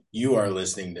You are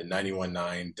listening to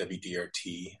 91.9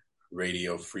 WDRT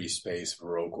Radio Free Space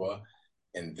Viroqua,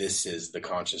 and this is the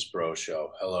Conscious Bro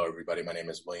Show. Hello, everybody. My name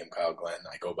is William Kyle Glenn.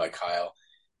 I go by Kyle,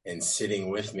 and sitting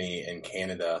with me in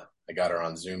Canada, I got her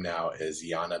on Zoom now, is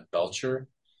Yiana Belcher.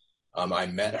 I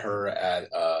met her at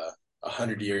a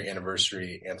 100-year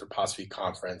anniversary anthroposophy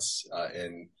conference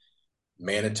in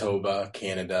Manitoba,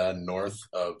 Canada, north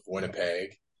of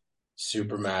Winnipeg.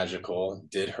 Super magical.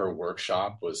 Did her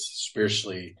workshop, was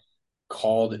spiritually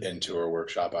called into her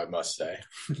workshop, I must say.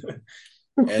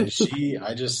 And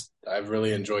I've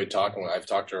really enjoyed talking with her. I've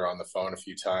talked to her on the phone a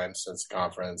few times since the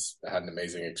conference. I had an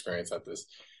amazing experience at this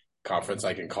conference.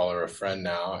 I can call her a friend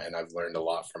now, and I've learned a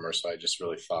lot from her. So I just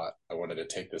really thought I wanted to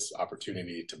take this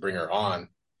opportunity to bring her on,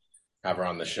 have her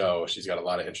on the show. She's got a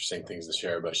lot of interesting things to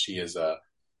share, but she is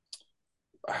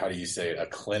how do you say it, a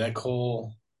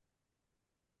clinical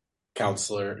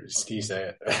counselor. Can you say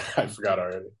it? I forgot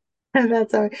already.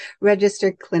 That's a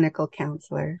registered clinical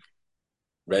counselor.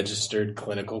 Registered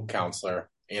clinical counselor,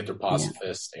 Yeah,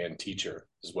 anthroposophist, and teacher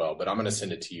as well. But I'm going to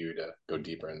send it to you to go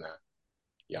deeper in that,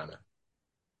 Yana.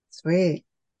 sweet.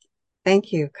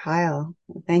 Thank you, Kyle.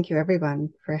 Thank you, everyone,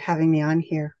 for having me on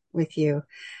here with you.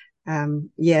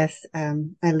 Yes, I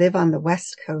live on the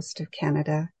west coast of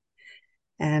Canada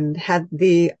and had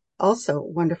the also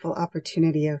wonderful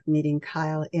opportunity of meeting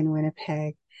Kyle in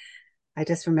Winnipeg. I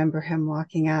just remember him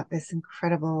walking out, this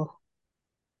incredible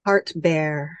heart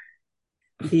bear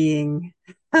being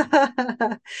and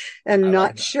I like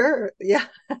not that. sure. Yeah,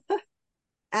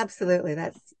 absolutely.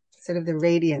 That's sort of the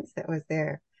radiance that was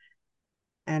there.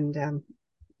 And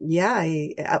yeah,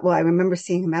 I remember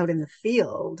seeing him out in the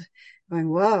field going,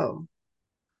 whoa,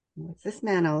 what's this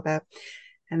man all about?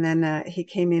 And then he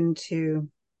came into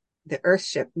the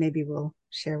Earthship. Maybe we'll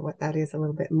share what that is a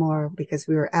little bit more because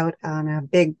we were out on a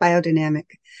big biodynamic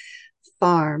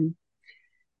farm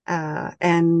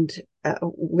and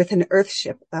with an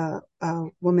Earthship. A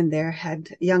woman there a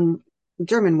young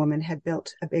German woman had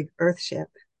built a big Earthship.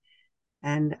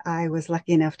 And I was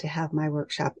lucky enough to have my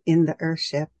workshop in the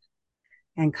Earthship.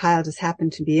 And Kyle just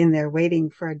happened to be in there waiting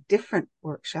for a different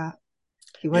workshop.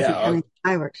 He Yeah, wasn't coming to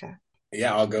my workshop.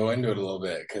 I'll go into it a little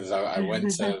bit because I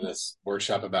went to this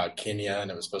workshop about Kenya and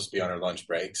it was supposed to be on our lunch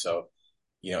break. So,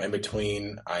 in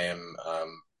between, I am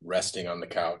resting on the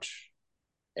couch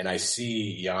and I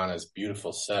see Yana's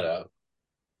beautiful setup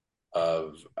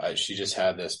of she just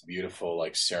had this beautiful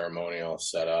like ceremonial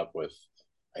setup with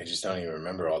I just don't even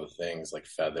remember all the things like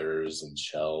feathers and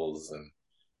shells, and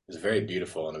it was very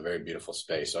beautiful in a very beautiful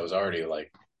space. So I was already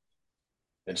like,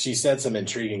 and she said some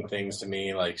intriguing things to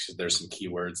me, like there's some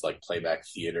keywords like playback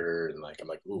theater, and like I'm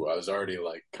like, ooh, I was already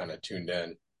like kind of tuned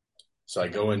in. So I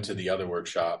go into the other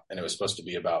workshop, and it was supposed to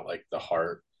be about like the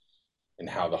heart and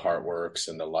how the heart works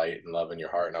and the light and love in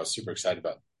your heart, and I was super excited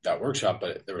about that workshop.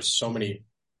 But there was so many,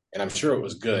 and I'm sure it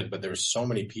was good, but there was so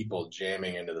many people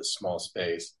jamming into this small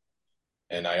space,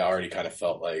 and I already kind of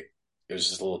felt like it was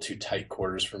just a little too tight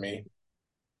quarters for me.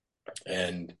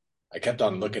 And I kept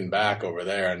on looking back over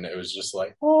there, and it was just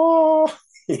like, oh,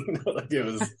 like it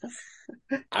was.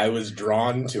 I was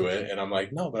drawn to it, and I'm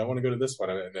like, no, but I want to go to this one,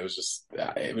 and it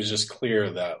was just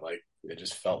clear that like it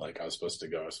just felt like I was supposed to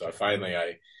go. So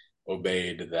I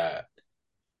obeyed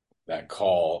that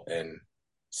call and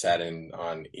sat in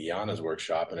on Iana's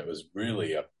workshop, and it was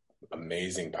really a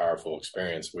amazing, powerful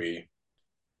experience.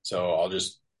 So I'll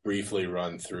just briefly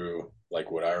run through like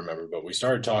what I remember, but we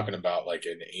started talking about like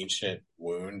an ancient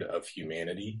wound of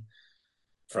humanity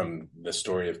from the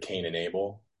story of Cain and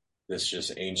Abel. This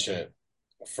just ancient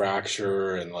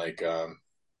fracture and like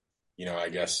I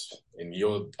guess, and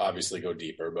you'll obviously go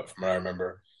deeper, but from what I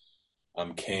remember,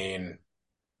 Cain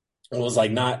was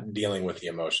like not dealing with the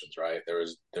emotions, right? There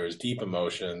was deep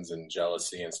emotions and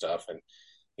jealousy and stuff, and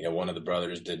one of the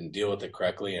brothers didn't deal with it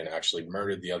correctly and actually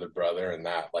murdered the other brother, and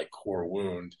that like core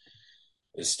wound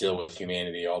is still with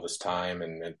humanity all this time,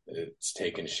 and it's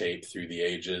taken shape through the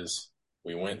ages.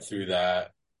 We went through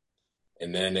that,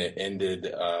 and then it ended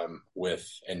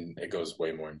and it goes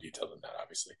way more in detail than that,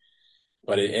 obviously,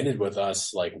 but it ended with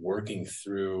us like working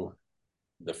through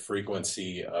the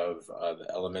frequency of the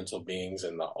elemental beings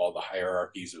and all the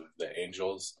hierarchies of the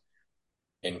angels,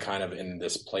 and kind of in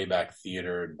this playback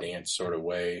theater dance sort of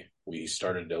way, we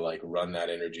started to like run that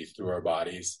energy through our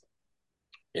bodies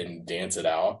and dance it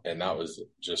out. And that was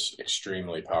just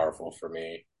extremely powerful for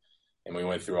me. And we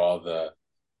went through all the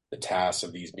tasks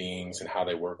of these beings and how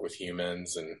they work with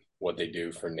humans and what they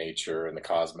do for nature and the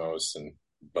cosmos.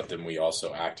 But then we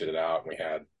also acted it out, and we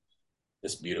had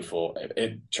this beautiful,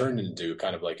 it turned into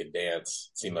kind of like a dance.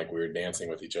 It seemed like we were dancing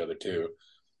with each other too.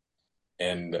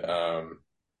 And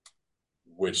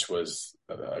which was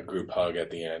a group hug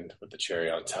at the end with the cherry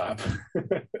on top.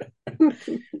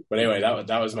 But anyway,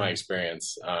 that was my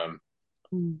experience,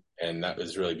 and that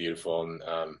was really beautiful.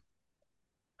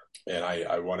 And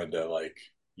I wanted to, like,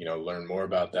 learn more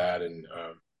about that, and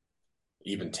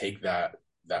even take that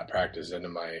practice into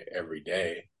my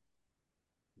everyday.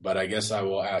 But I guess I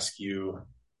will ask you,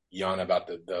 Jan, about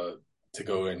the to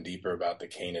go in deeper about the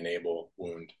Cain and Abel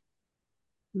wound.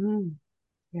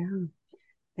 Yeah,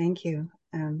 thank you.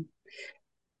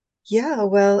 Yeah,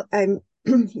 well,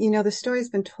 the story's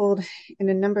been told in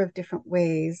a number of different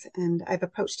ways, and I've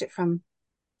approached it from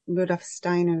Rudolf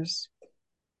Steiner's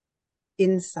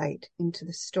insight into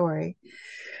the story.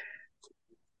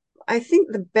 I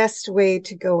think the best way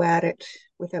to go at it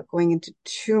without going into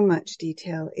too much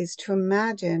detail is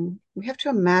we have to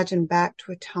imagine back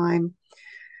to a time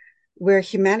where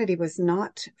humanity was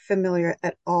not familiar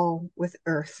at all with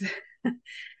Earth.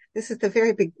 This is the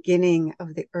very beginning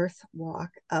of the Earth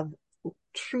walk of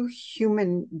true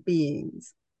human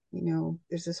beings.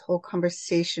 There's this whole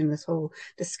conversation, this whole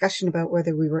discussion about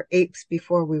whether we were apes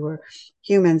before we were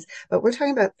humans, but we're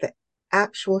talking about the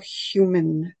actual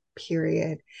human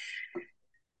period.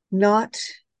 Not,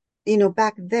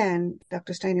 back then,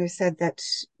 Dr. Steiner said that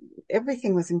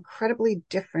everything was incredibly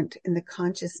different in the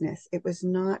consciousness.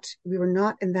 We were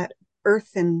not in that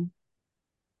earthen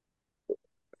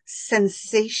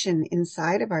sensation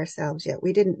inside of ourselves yet.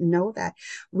 We didn't know that.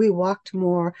 We walked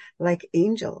more like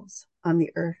angels on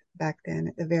the earth back then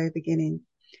at the very beginning.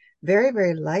 Very,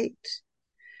 very light,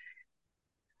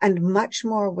 and much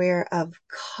more aware of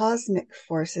cosmic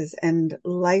forces and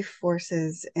life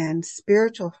forces and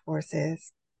spiritual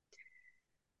forces.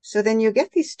 So then you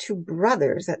get these two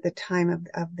brothers at the time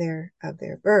of their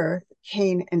birth,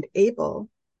 Cain and Abel,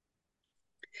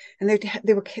 and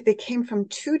they came from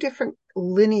two different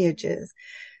lineages.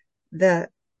 The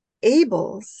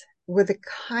Abels were the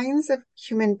kinds of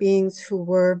human beings who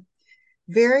were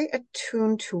very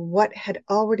attuned to what had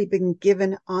already been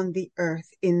given on the earth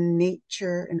in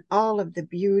nature, and all of the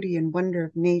beauty and wonder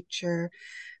of nature,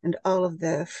 and all of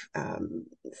the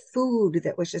food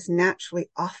that was just naturally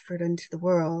offered into the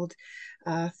world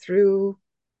through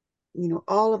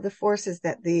all of the forces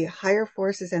that the higher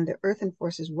forces and the earthen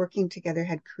forces working together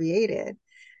had created.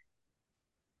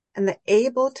 And the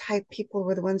Abel type people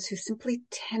were the ones who simply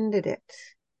tended it.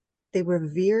 They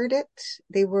revered it.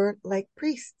 They were like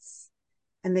priests,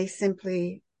 and they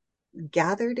simply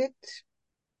gathered it,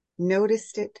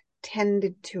 noticed it,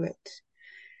 tended to it.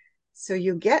 So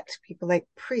you get people like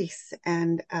priests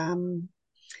and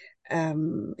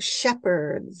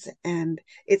shepherds, and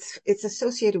it's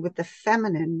associated with the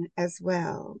feminine as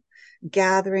well,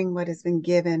 gathering what has been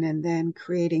given and then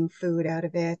creating food out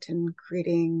of it and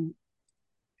creating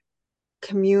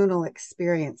communal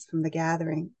experience from the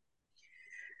gathering.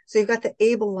 So you've got the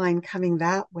Abel line coming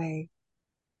that way.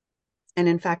 And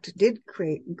in fact, the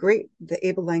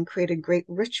Abel line created great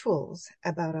rituals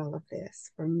about all of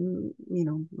this for,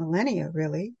 millennia,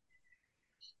 really.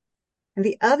 And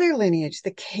the other lineage,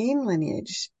 the Cain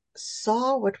lineage,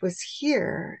 saw what was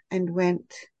here and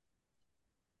went,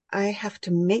 I have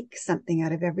to make something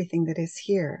out of everything that is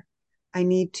here. I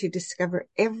need to discover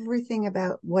everything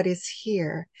about what is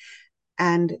here,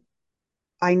 and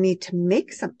I need to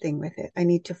make something with it. I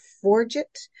need to forge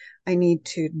it. I need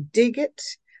to dig it.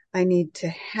 I need to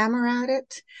hammer at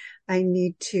it. I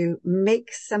need to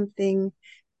make something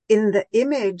in the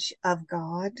image of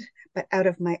God, but out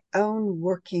of my own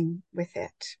working with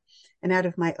it, and out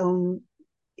of my own,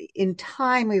 in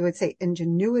time, we would say,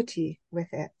 ingenuity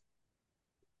with it.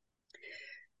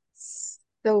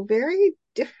 So very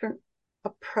different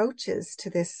approaches to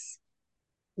this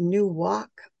new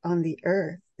walk on the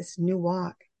earth, this new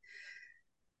walk.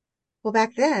 Well,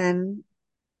 back then,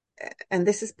 and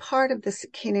this is part of this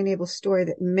Cain and Abel story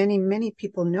that many, many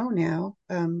people know now,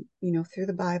 through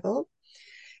the Bible,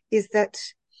 is that,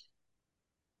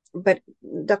 but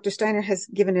Dr. Steiner has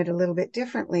given it a little bit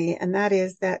differently, and that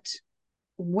is that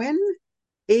when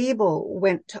Abel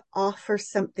went to offer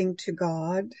something to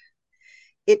God,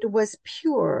 it was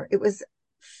pure. It was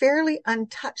fairly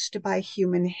untouched by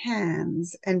human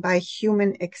hands and by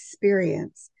human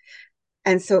experience.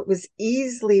 And so it was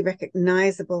easily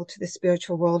recognizable to the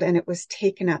spiritual world, and it was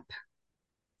taken up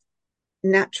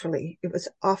naturally. It was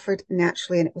offered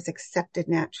naturally, and it was accepted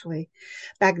naturally.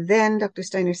 Back then, Dr.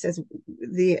 Steiner says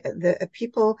the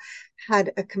people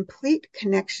had a complete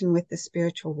connection with the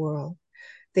spiritual world.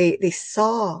 They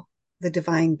saw the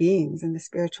divine beings in the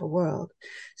spiritual world,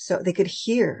 so they could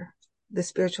hear the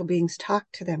spiritual beings talk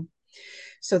to them.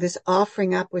 So this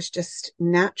offering up was just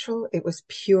natural, it was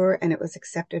pure, and it was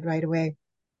accepted right away.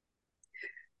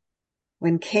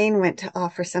 when Cain went to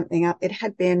offer something up, it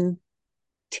had been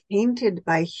tainted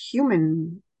by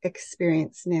human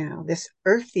experience now, this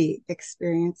earthy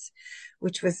experience,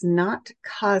 which was not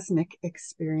cosmic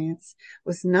experience,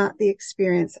 was not the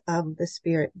experience of the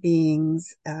spirit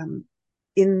beings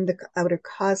in the outer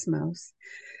cosmos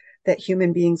that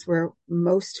human beings were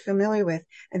most familiar with.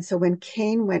 And so when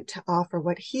Cain went to offer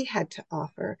what he had to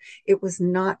offer, it was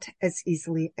not as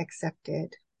easily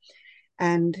accepted.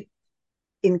 And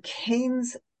in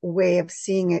Cain's way of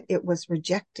seeing it, it was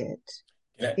rejected.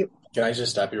 Can I, It, can I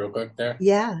just stop you real quick there?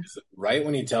 yeah. 'Cause right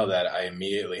when you tell that, I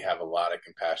immediately have a lot of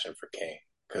compassion for Cain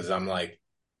because I'm like,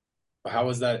 how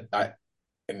was that?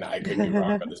 And I could be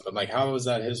wrong about this, but like, how was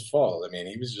that his fault? I mean,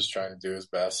 he was just trying to do his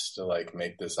best to like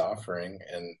make this offering,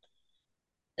 and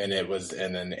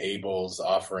then Abel's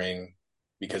offering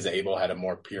because Abel had a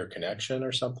more pure connection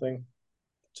or something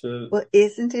to. Well,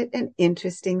 isn't it an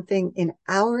interesting thing in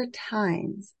our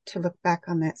times to look back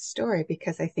on that story?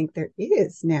 Because I think there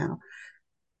is now,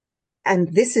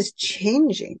 and this is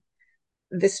changing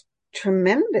this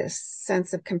tremendous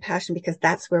sense of compassion because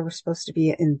that's where we're supposed to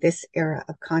be in this era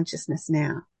of consciousness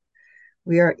now.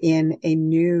 We are in a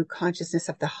new consciousness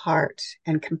of the heart,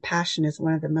 and compassion is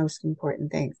one of the most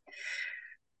important things.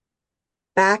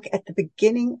 Back at the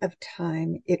beginning of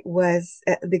time, it was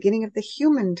at the beginning of the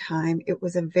human time, it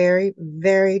was a very,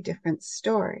 very different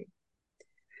story.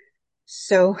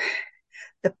 So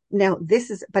now this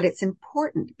is, but it's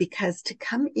important because to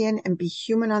come in and be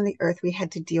human on the earth, we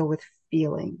had to deal with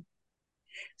feeling.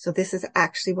 So this is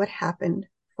actually what happened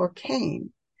for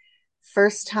Cain.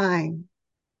 First time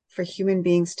for human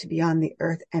beings to be on the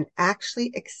earth and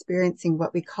actually experiencing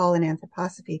what we call in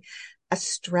anthroposophy,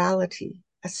 astrality,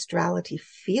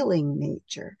 feeling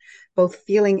nature, both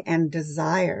feeling and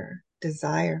desire,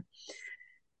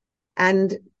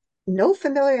 and no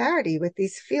familiarity with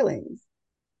these feelings.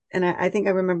 And I think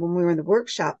I remember when we were in the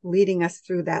workshop leading us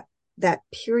through that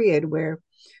period where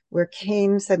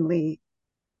Cain suddenly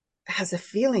has a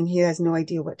feeling he has no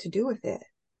idea what to do with it.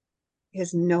 He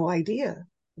has no idea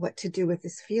what to do with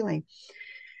this feeling.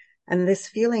 And this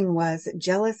feeling was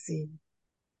jealousy.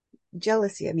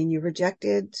 Jealousy. I mean, you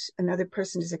rejected, another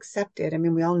person is accepted. I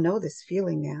mean, we all know this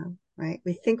feeling now, right?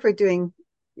 We think we're doing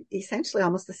essentially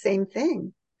almost the same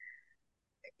thing.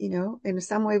 You know, in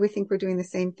some way we think we're doing the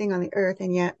same thing on the earth,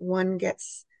 and yet one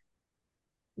gets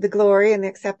the glory and the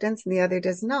acceptance and the other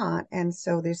does not. And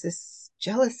so there's this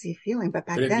jealousy feeling. But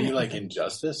Could back it then be it was like like,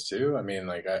 injustice too? I mean,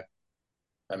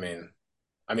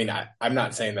 I mean, I'm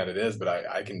not saying that it is, but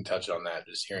I can touch on that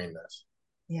just hearing this.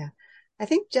 yeah. I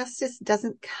think justice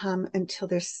doesn't come until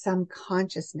there's some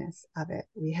consciousness of it.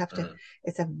 We have to, Mm.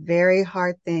 it's a very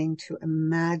hard thing to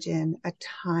imagine a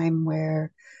time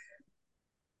where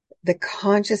the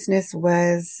consciousness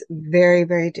was very,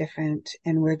 very different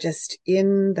and we're just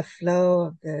in the flow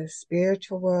of the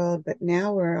spiritual world. But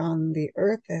now we're on the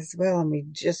earth as well. And we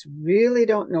just really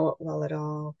don't know it well at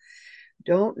all.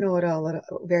 Don't know it all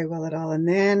very well at all. And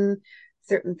then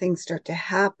certain things start to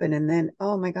happen. And then,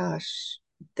 oh my gosh,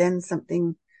 then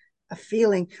something, a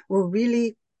feeling. We're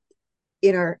really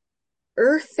in our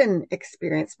earthen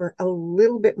experience. We're a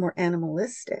little bit more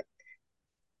animalistic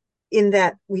in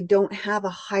that we don't have a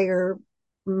higher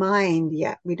mind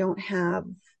yet. We don't have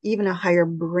even a higher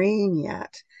brain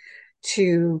yet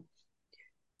to,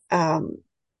 um,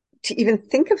 to even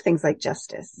think of things like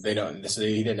justice. They don't. So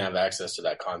he didn't have access to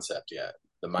that concept yet.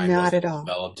 The mind Not wasn't at all.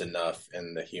 developed enough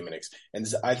in the human and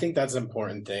I think that's an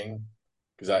important thing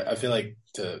because I feel like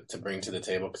to bring to the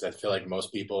table because I feel like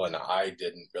most people and I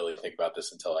didn't really think about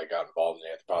this until I got involved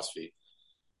in anthroposophy.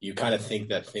 You kind of think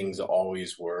that things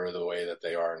always were the way that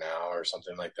they are now or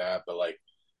something like that, but like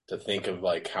to think of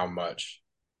like how much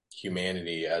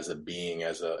humanity as a being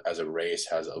as a race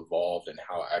has evolved and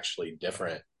how actually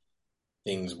different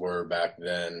things were back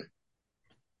then,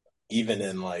 even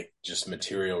in like just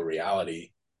material reality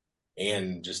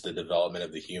and just the development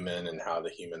of the human and how the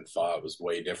human thought was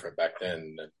way different back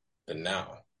then than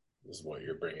now is what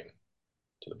you're bringing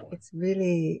to the point. It's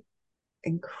really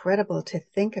incredible to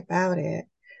think about it.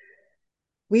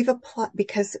 We've applied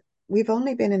because we've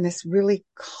only been in this really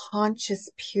conscious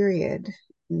period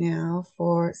now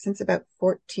for since about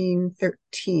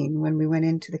 1413 when we went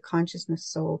into the consciousness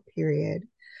soul period.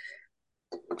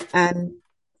 And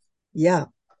yeah,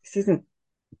 excuse me.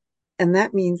 And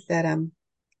that means that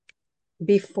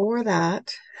before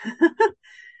that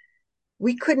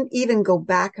we couldn't even go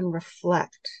back and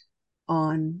reflect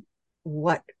on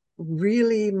what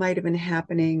really might have been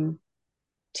happening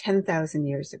 10,000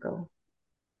 years ago,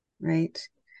 right?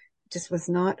 Just was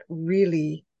not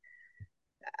really,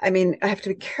 I mean, I have to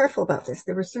be careful about this.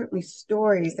 There were certainly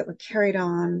stories that were carried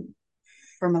on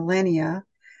for millennia.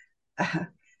 Uh,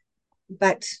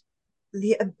 but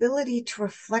the ability to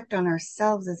reflect on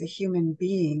ourselves as a human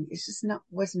being is just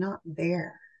was not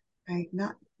there, right?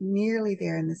 Not nearly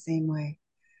there in the same way.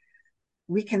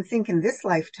 We can think in this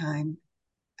lifetime,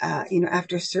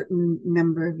 after a certain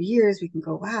number of years, we can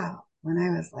go, wow, when I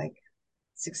was like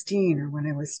 16 or when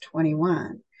I was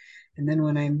 21. And then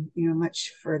when I'm,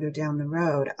 much further down the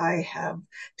road, I have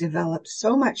developed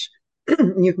so much.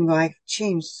 You can go, I've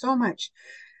changed so much,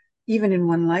 even in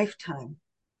one lifetime.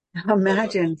 Totally.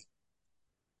 Imagine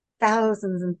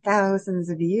thousands and thousands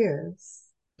of years,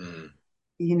 Mm.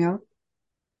 you know?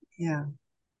 Yeah.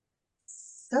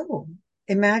 So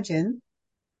imagine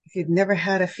if you've never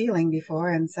had a feeling before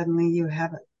and suddenly you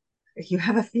have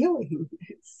a feeling.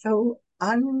 It's so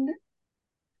unnatural.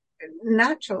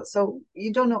 So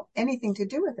you don't know anything to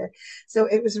do with it. So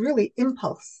it was really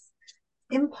impulse.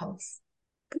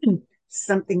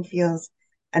 Something feels,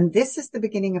 and this is the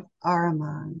beginning of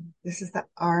Ahriman. This is the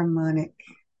Ahrimanic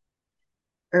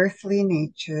earthly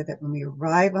nature that when we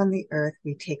arrive on the earth,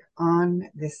 we take on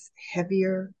this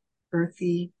heavier,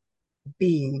 earthy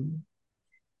being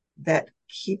that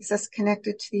keeps us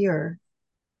connected to the earth,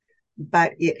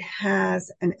 but it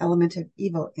has an element of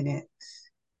evil in it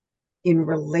in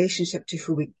relationship to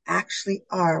who we actually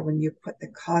are when you put the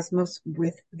cosmos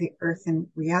with the earth in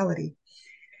reality.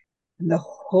 And the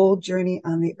whole journey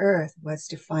on the earth was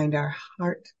to find our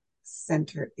heart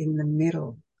center in the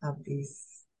middle of these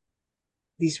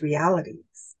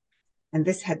realities. And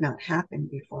this had not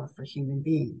happened before for human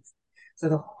beings. So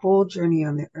the whole journey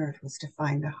on the earth was to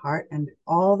find the heart, and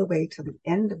all the way to the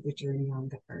end of the journey on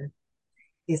the earth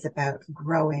is about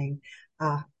growing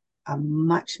a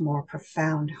much more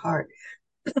profound heart,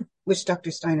 which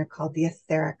Dr. Steiner called the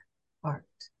etheric heart.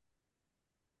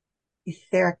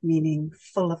 Etheric meaning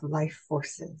full of life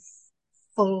forces,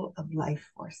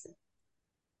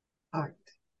 heart.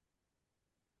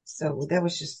 So that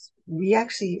was just, we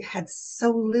actually had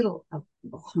so little of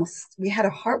almost, we had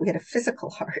a heart, we had a physical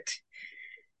heart,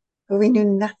 but we knew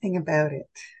nothing about it,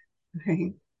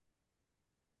 right?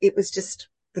 It was just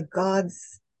the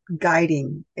gods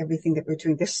guiding everything that we're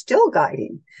doing. They're still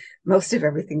guiding most of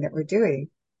everything that we're doing.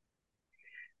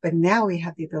 But now we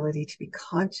have the ability to be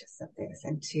conscious of this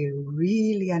and to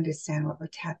really understand what we're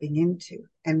tapping into.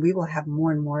 And we will have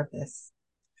more and more of this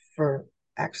for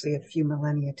actually a few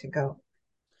millennia to go.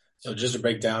 So just to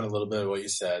break down a little bit of what you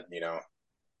said,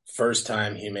 first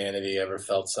time humanity ever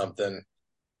felt something,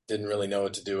 didn't really know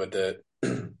what to do with it,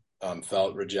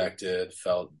 felt rejected,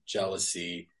 felt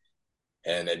jealousy,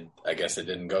 and I guess it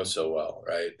didn't go so well,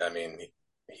 right? I mean,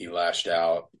 he lashed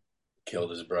out, killed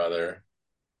his brother,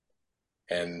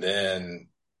 and then,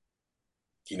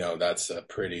 that's a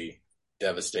pretty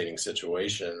devastating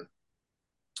situation.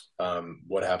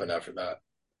 What happened after that?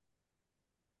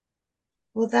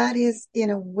 Well, that is in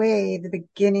a way the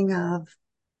beginning of,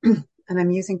 and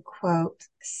I'm using quote,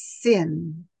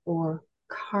 sin or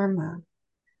karma,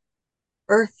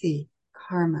 earthy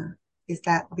karma is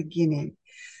that beginning.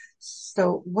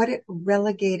 So what it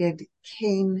relegated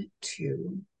Cain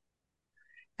to,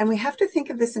 and we have to think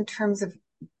of this in terms of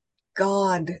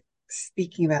God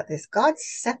speaking about this. God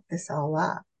set this all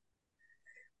up.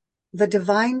 The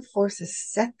divine forces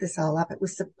set this all up. It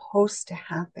was supposed to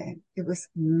happen. It was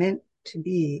meant to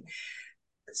be,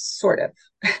 sort of,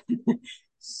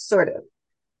 sort of.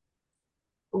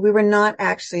 We were not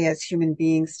actually as human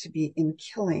beings to be in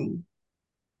killing.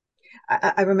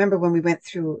 I remember when we went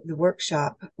through the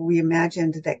workshop, we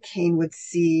imagined that Cain would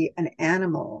see an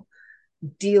animal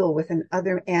deal with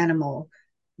another animal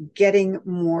getting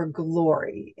more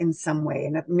glory in some way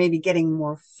and maybe getting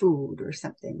more food or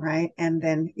something, right? And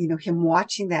then, him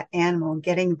watching that animal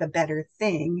getting the better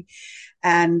thing,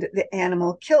 and one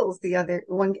animal kills the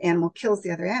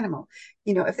other animal.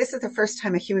 If this is the first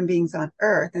time a human being's on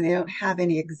earth and they don't have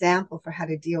any example for how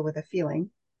to deal with a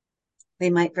feeling, they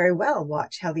might very well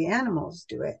watch how the animals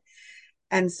do it.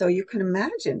 And so you can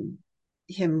imagine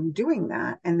him doing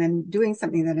that and then doing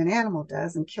something that an animal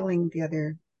does and killing the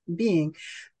other being.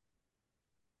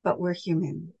 But we're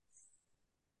human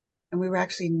and we were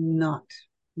actually not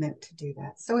meant to do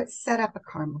that. So it set up a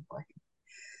karma for him.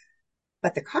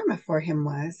 But the karma for him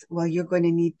was, well, you're going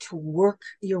to need to work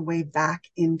your way back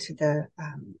into the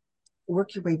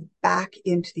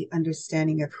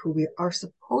understanding of who we are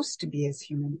supposed to be as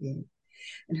human beings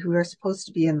and who are supposed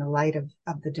to be in the light of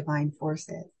the divine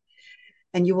forces.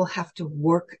 And you will have to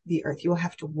work the earth. You will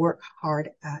have to work hard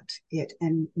at it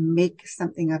and make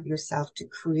something of yourself to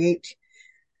create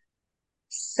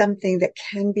something that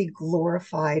can be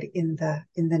glorified in the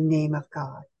name of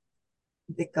God,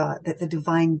 that the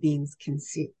divine beings can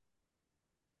see.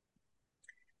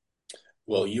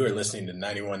 Well, you are listening to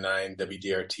 91.9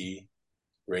 WDRT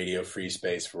Radio Free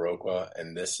Space Viroqua,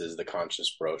 and this is the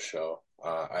Conscious Bro Show.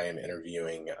 I am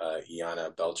interviewing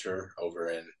Yiana Belcher over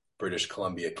in British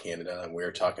Columbia, Canada, and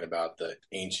we're talking about the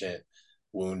ancient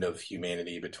wound of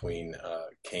humanity between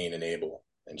Cain and Abel,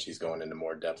 and she's going into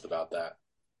more depth about that.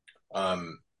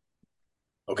 Um,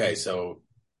 okay, so,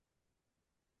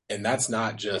 and that's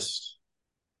not just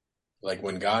like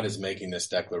when God is making this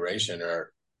declaration,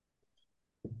 or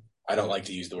I don't like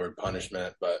to use the word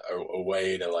punishment, but a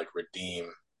way to like redeem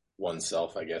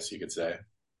oneself, I guess you could say.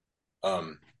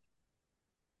 Um,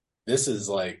 this is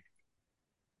like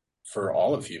for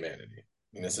all of humanity. I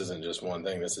mean, this isn't just one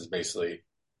thing. This is basically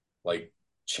like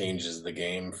changes the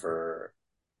game for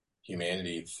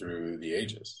humanity through the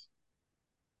ages.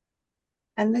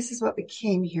 And this is what we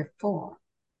came here for.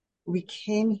 We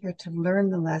came here to learn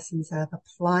the lessons of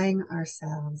applying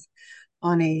ourselves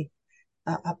on a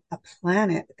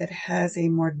planet that has a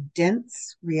more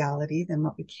dense reality than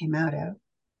what we came out of.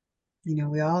 You know,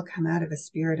 we all come out of a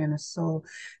spirit and a soul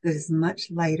that is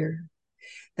much lighter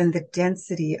than the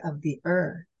density of the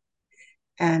earth.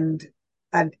 And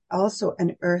also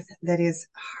an earth that is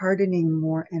hardening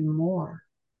more and more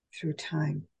through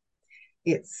time.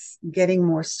 It's getting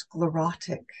more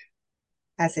sclerotic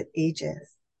as it ages.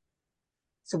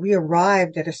 So we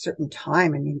arrived at a certain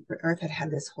time. I mean, the earth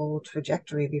had this whole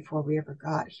trajectory before we ever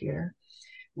got here,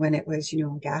 when it was,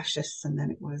 gaseous, and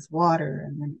then it was water,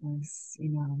 and then it was,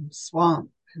 swamp,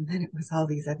 and then it was all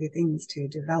these other things to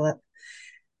develop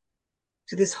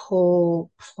to this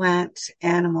whole plant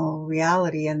animal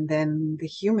reality, and then the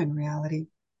human reality.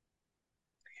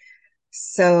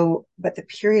 So, but the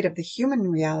period of the human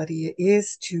reality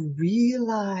is to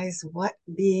realize what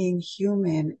being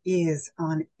human is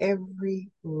on every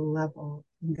level,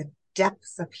 in the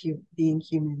depths of being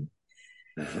human.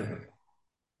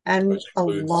 And Which a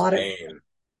includes lot of, pain.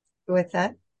 with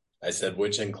that, I said,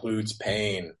 which includes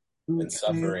pain and okay,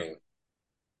 suffering.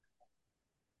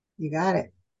 you got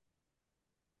it.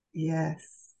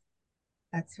 Yes,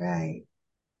 that's right.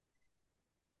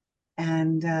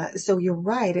 And so you're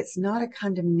right. It's not a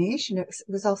condemnation. It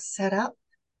was all set up.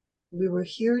 We were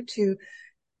here to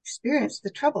experience the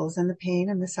troubles and the pain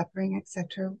and the suffering,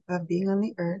 etc., of being on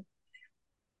the earth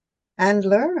and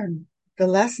learn the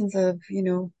lessons of,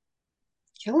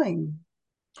 killing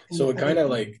and So it other kind of things.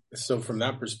 like, so from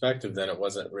that perspective, then it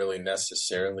wasn't really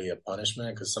necessarily a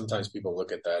punishment because sometimes people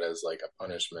look at that as like a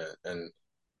punishment. And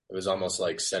it was almost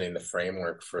like setting the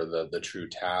framework for the true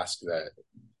task that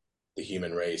the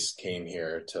human race came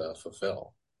here to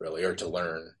fulfill, really, or to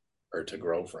learn or to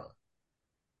grow from.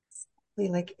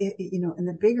 Like, in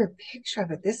the bigger picture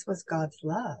of it, this was God's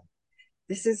love.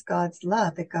 This is God's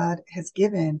love that God has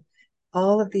given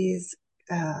all of these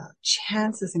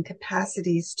chances and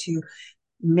capacities to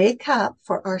make up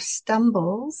for our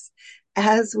stumbles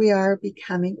as we are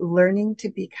learning to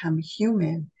become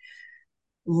human,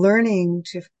 learning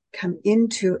to come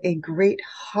into a great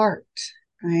heart,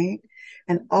 right?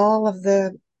 And all of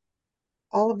the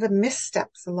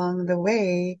missteps along the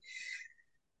way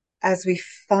as we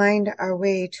find our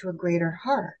way to a greater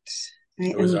heart,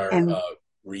 right? It was our And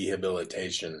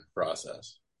rehabilitation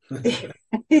process or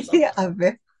yeah,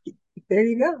 something. there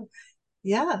you go.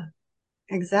 Yeah,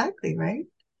 exactly, right?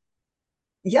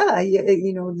 Yeah,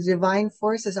 the divine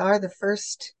forces are the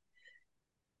first,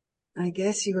 I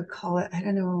guess you would call it, I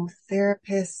don't know,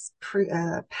 therapists,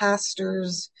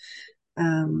 pastors.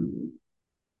 Um,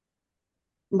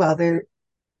 well, they're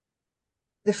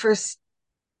the first.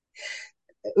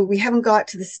 We haven't got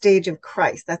to the stage of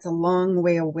Christ. That's a long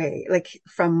way away, like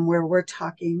from where we're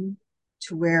talking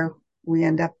to where we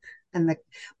end up. And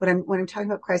when I'm talking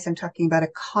about Christ, I'm talking about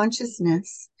a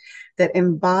consciousness that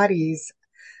embodies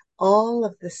all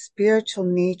of the spiritual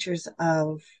natures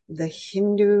of the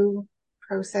Hindu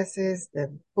processes,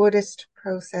 the Buddhist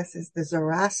processes, the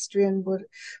Zoroastrian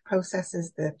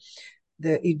processes,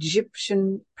 the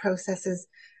Egyptian processes,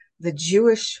 the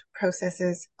Jewish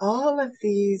processes, all of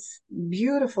these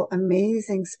beautiful,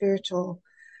 amazing spiritual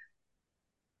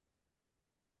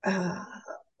uh,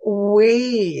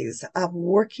 ways of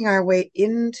working our way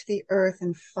into the earth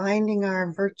and finding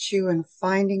our virtue and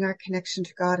finding our connection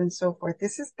to God and so forth.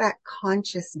 This is that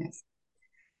consciousness.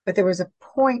 But there was a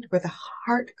point where the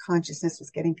heart consciousness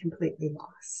was getting completely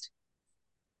lost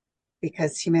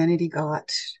because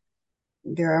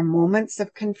there are moments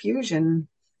of confusion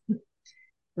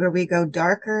where we go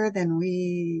darker than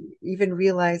we even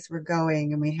realize we're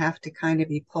going, and we have to kind of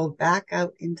be pulled back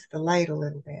out into the light a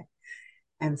little bit.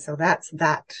 And so that's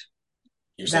that.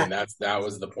 You're saying That that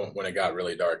was the point when it got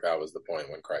really dark. That was the point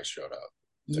when Christ showed up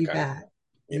to you kind of bet,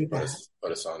 you bet.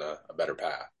 put us on a better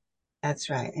path. That's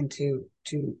right. And to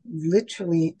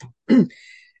literally,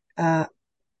 uh,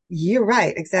 you're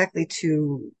right, exactly,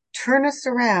 to turn us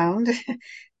around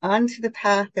onto the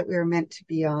path that we were meant to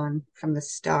be on from the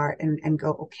start and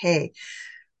go, okay,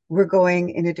 we're going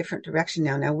in a different direction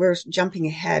now. Now we're jumping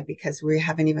ahead because we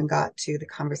haven't even got to the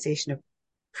conversation of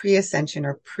pre-ascension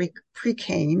or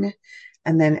pre-cane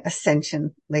and then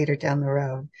ascension later down the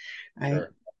road, right?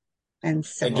 Sure. And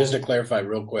And just to so, clarify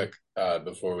real quick,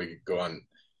 before we go on,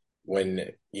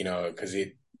 when, because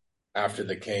he, after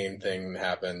the Cain thing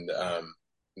happened,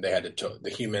 they had the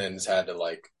humans had to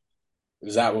like,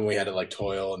 was that when we had to like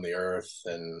toil in the earth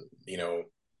and,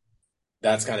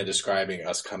 that's kind of describing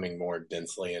us coming more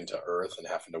densely into earth and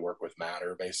having to work with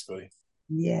matter, basically.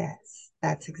 yes,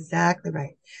 that's exactly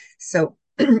right. So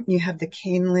you have the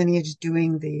Cain lineage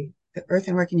doing the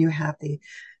earthen work, and you have the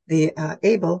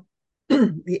Abel,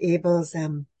 the Abel's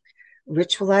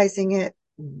ritualizing it,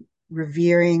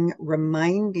 revering,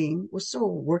 reminding. We're still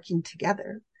working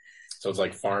together. So it's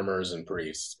like farmers and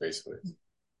priests, basically.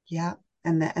 Yeah.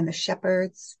 And the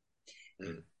shepherds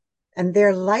Mm. and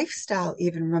their lifestyle,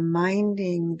 even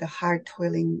reminding the hard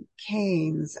toiling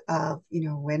Cains of,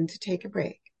 when to take a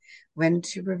break, when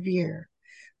to revere,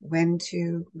 when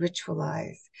to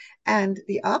ritualize. And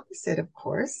the opposite, of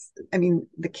course, I mean,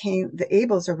 the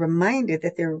Abels are reminded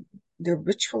that they're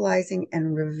ritualizing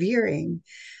and revering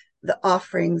the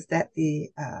offerings that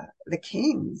the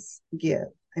kings give.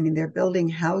 I mean, they're building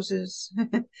houses,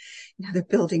 they're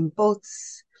building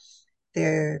boats,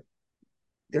 they're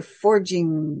they're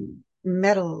forging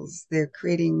metals, they're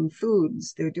creating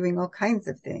foods, they're doing all kinds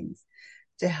of things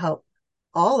to help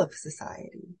all of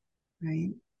society,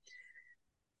 right?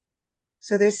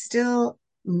 So there's still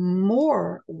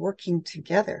more working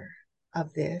together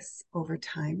of this over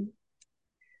time.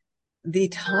 The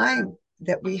time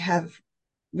that we have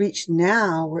reached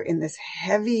now, we're in this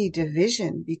heavy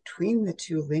division between the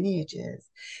two lineages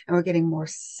and we're getting more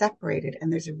separated.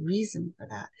 And there's a reason for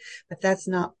that.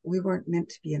 But we weren't meant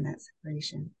to be in that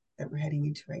separation that we're heading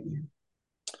into right now.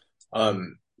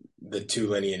 Um, the two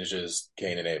lineages,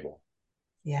 Cain and Abel.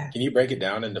 Yeah, Can you break it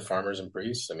down into farmers and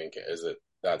priests? I mean, is it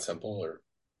that simple or?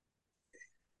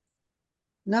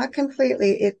 not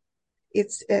completely.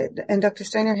 And Dr.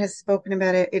 Steiner has spoken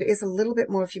about it. It is a little bit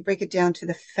more if you break it down to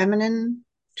the feminine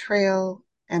trail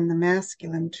and the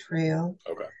masculine trail.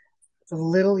 Okay. It's a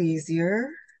little easier.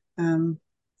 Um,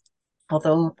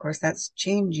 Although, of course, that's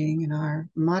changing in our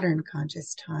modern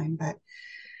conscious time. But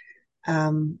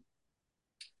um,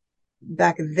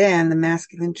 back then, the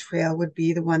masculine trail would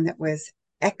be the one that was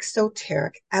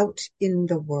exoteric, out in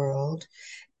the world,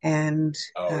 and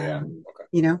Oh yeah. Okay.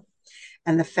 you know,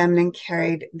 and the feminine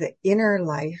carried the inner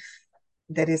life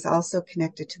that is also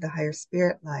connected to the higher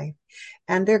spirit life,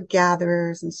 and they're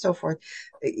gatherers and so forth.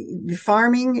 The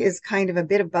farming is kind of a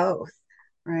bit of both,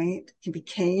 right? It can be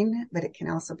Cain, but it can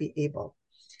also be Abel.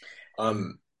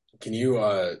 Um, can you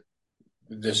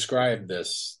describe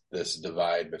this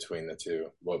divide between the two?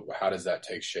 How does that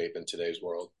take shape in today's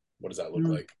world? What does that look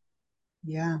Mm, like?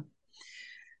 yeah.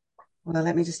 Well,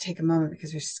 let me just take a moment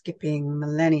because we're skipping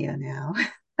millennia now.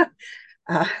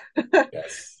 uh,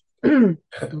 Yes. we're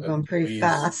going pretty Please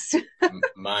fast.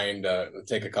 mind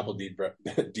take a couple deep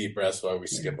breaths while we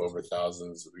skip Yes. over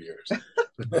thousands of years.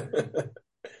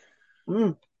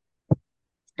 Mm.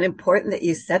 And important that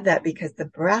you said that because the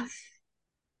breath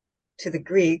to the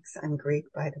Greeks, I'm Greek,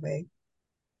 by the way,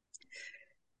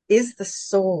 is the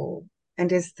soul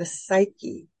and is the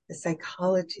psyche, the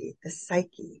psychology, the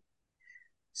psyche.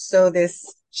 So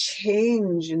this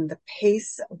change in the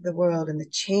pace of the world and the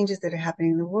changes that are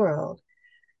happening in the world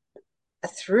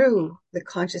through the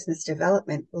consciousness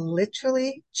development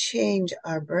literally change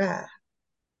our breath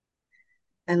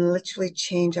and literally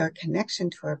change our connection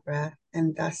to our breath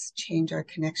and thus change our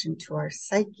connection to our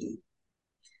psyche.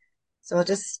 So I'll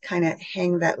just kind of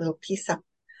hang that little piece up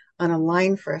on a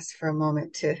line for us for a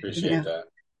moment to, Appreciate that.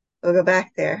 we'll go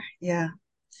back there. Yeah.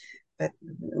 But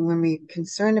when we're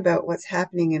concerned about what's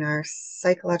happening in our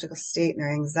psychological state and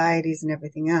our anxieties and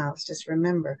everything else, just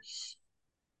remember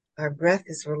our breath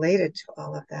is related to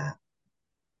all of that.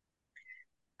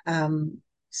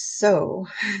 So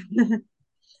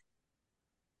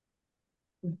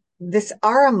this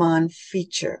Ahriman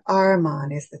feature,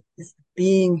 Ahriman is the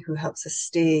being who helps us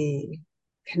stay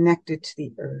connected to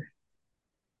the earth,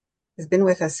 has been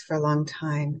with us for a long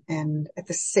time. And at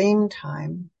the same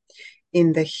time,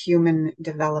 in the human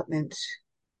development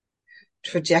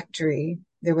trajectory,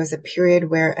 there was a period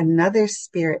where another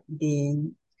spirit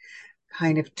being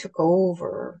kind of took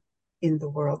over in the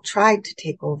world, tried to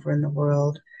take over in the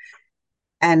world,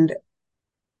 and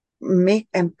make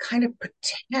and kind of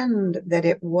pretend that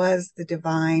it was the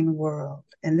divine world.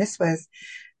 And this was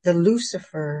the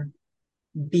Lucifer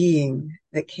being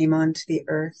that came onto the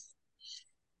earth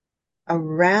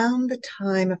around the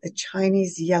time of the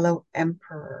Chinese Yellow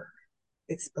Emperor,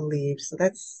 it's believed. So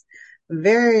that's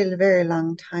very, very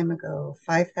long time ago,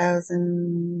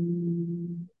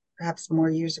 5,000, perhaps more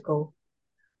years ago.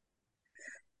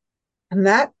 And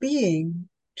that being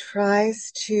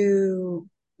tries to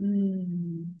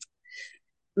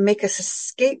make us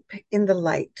escape in the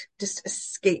light, just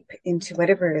escape into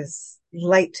whatever is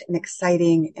light and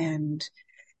exciting. And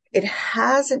it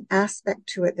has an aspect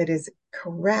to it that is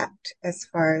correct as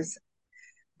far as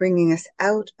bringing us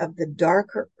out of the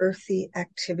darker earthy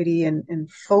activity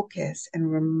and focus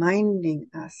and reminding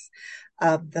us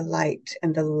of the light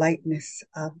and the lightness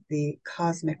of the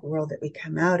cosmic world that we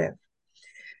come out of.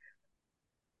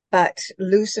 But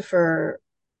Lucifer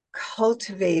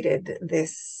cultivated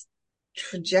this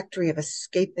trajectory of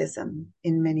escapism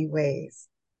in many ways.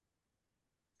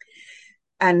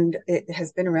 And it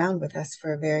has been around with us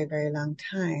for a very, very long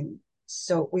time.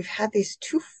 So we've had these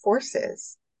two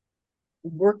forces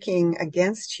working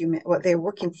against human. Well, they're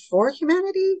working for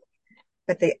humanity,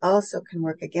 but they also can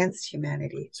work against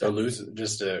humanity. So,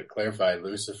 just to clarify,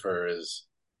 Lucifer is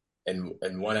in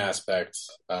one aspect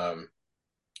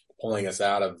pulling us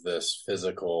out of this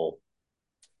physical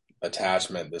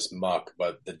attachment, this muck.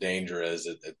 But the danger is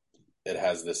it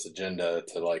has this agenda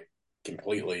to like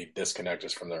completely disconnect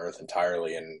us from the earth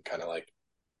entirely and kind of like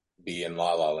be in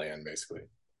la la land, basically.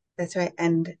 That's right.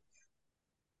 And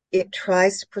it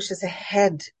tries to push us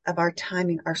ahead of our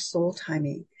timing, our soul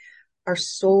timing. Our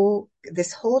soul,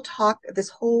 this whole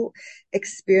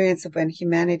experience of when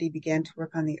humanity began to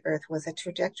work on the earth was a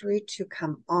trajectory to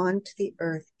come onto the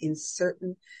earth in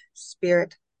certain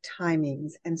spirit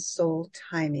timings and soul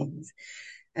timings.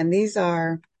 And these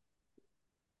are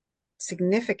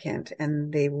significant,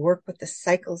 and they work with the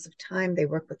cycles of time. They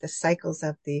work with the cycles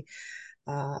of the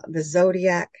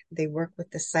zodiac. They work with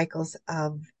the cycles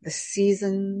of the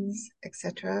seasons,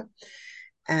 etc.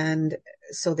 And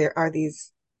so there are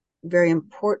these very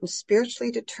important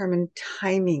spiritually determined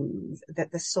timings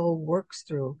that the soul works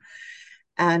through.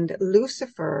 And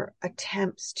Lucifer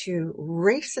attempts to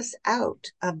race us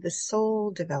out of the soul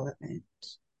development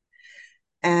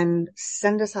and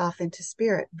send us off into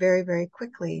spirit very, very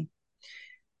quickly.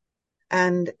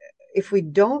 And if we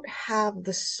don't have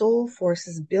the soul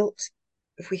forces built,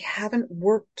 if we haven't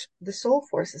worked the soul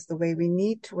forces the way we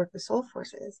need to work the soul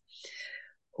forces,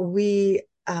 we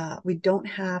don't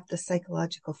have the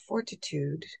psychological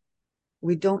fortitude.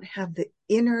 We don't have the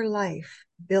inner life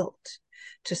built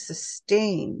to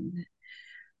sustain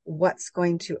what's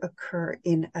going to occur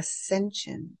in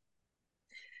ascension.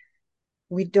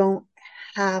 We don't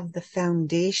have the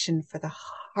foundation for the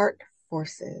heart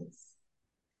forces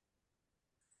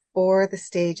for the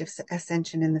stage of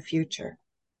ascension in the future.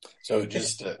 So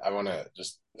I want to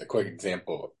just a quick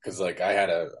example because like I had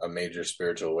a major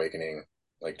spiritual awakening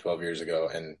like 12 years ago,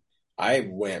 and I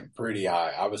went pretty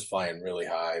high. I was flying really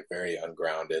high, very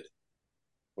ungrounded,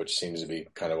 which seems to be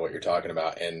kind of what you're talking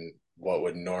about. And what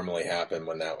would normally happen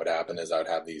when that would happen is I would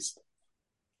have these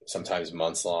sometimes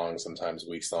months long, sometimes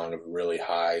weeks long of really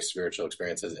high spiritual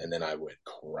experiences, and then I would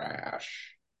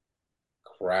crash,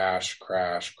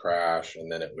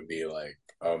 and then it would be like,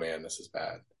 oh man, this is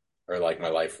bad. Or like my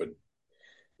life would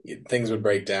things would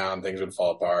break down, things would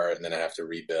fall apart, and then I have to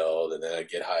rebuild, and then I'd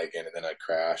get high again, and then I'd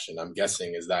crash. And I'm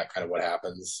guessing is that kind of what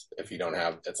happens if you don't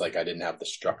have? It's like I didn't have the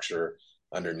structure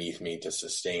underneath me to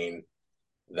sustain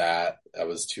that. I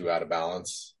was too out of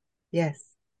balance. Yes,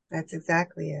 that's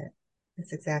exactly it.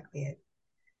 That's exactly it.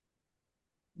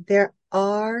 There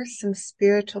are some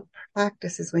spiritual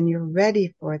practices when you're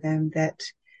ready for them that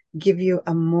give you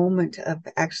a moment of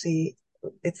actually,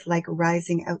 it's like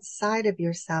rising outside of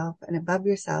yourself and above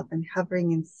yourself and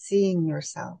hovering and seeing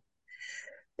yourself.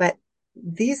 But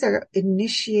these are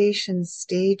initiation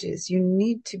stages. You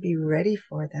need to be ready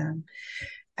for them.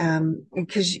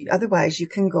 Because otherwise you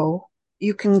can go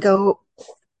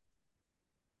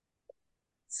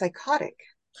psychotic.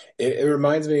 It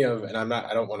reminds me of, and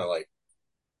I don't want to like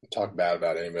talk bad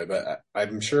about anybody, but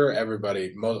I'm sure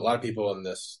everybody, a lot of people in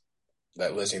this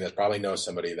that listening this probably know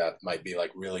somebody that might be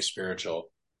like really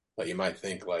spiritual, but you might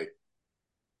think like,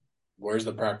 where's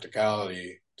the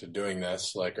practicality to doing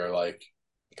this? Like, or like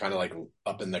kind of like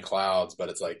up in the clouds, but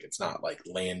it's like, it's not like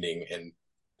landing in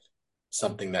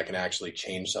something that can actually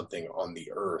change something on the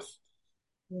earth,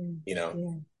 Yeah, you know?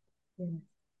 yeah, yeah.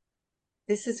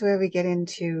 This is where we get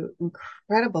into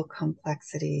incredible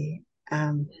complexity,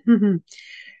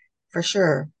 for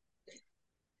sure.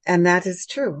 And that is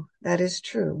true. That is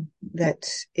true. That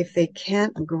if they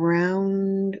can't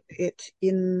ground it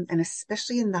in, and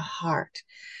especially in the heart,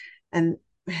 and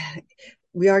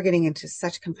we are getting into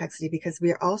such complexity because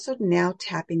we are also now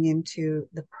tapping into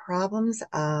the problems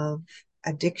of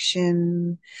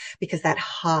addiction, because that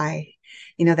high,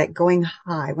 that going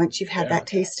high, once you've had Yeah. that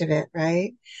taste of it,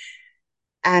 right?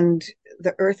 And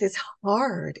the earth is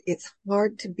hard. It's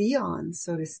hard to be on,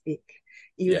 so to speak.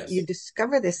 You Yes.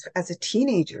 discover this as a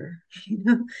teenager,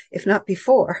 if not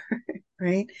before,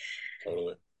 right?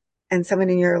 Totally. And someone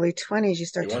in your early 20s, you You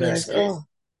start to want to realize, escape. oh,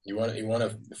 You want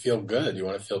to feel good. You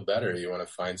want to feel better. You want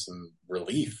to find some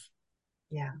relief.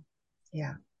 yeah,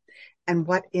 yeah. And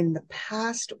what in the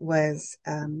past was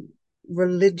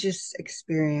religious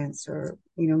experience, or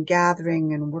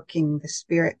gathering and working the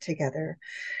spirit together,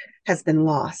 has been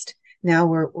lost. Now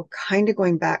we're kind of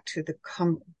going back to the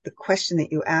question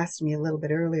that you asked me a little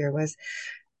bit earlier was,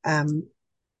 um,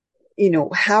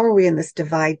 how are we in this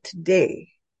divide today,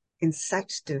 in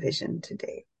such division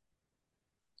today?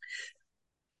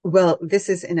 Well, this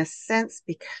is in a sense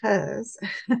because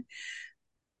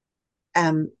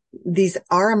these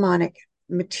Ahrimanic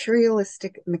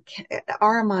materialistic,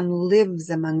 Ahriman lives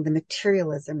among the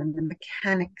materialism and the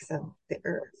mechanics of the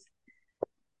earth.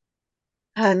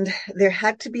 And there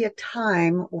had to be a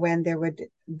time when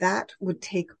that would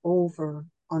take over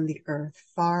on the earth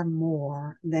far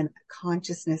more than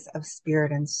consciousness of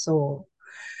spirit and soul.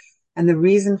 And the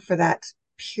reason for that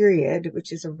period,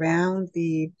 which is around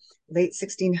the late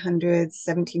 1600s,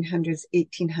 1700s,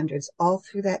 1800s, all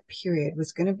through that period,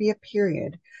 was going to be a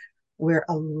period where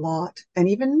a lot, and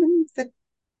even in the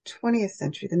 20th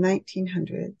century, the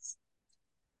 1900s,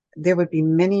 there would be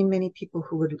many, many people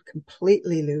who would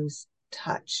completely lose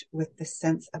touch with the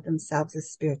sense of themselves as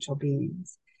spiritual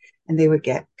beings. And they would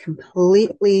get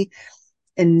completely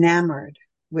enamored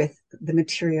with the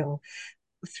material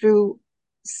through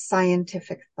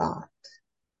scientific thought,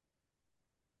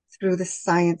 through the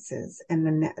sciences and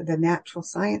the natural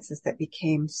sciences that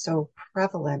became so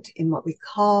prevalent in what we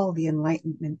call the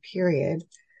Enlightenment period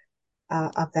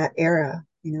of that era,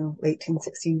 late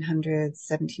 1600s,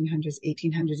 1700s,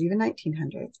 1800s, even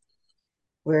 1900s,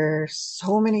 where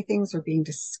so many things were being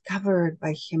discovered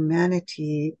by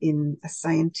humanity in a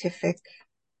scientific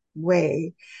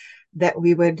way that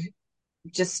we would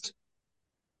just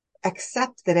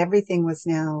accept that everything was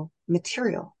now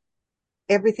material.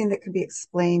 Everything that could be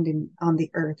explained on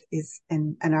the earth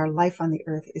and our life on the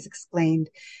earth is explained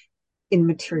in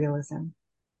materialism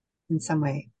in some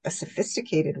way, a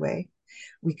sophisticated way.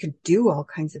 We could do all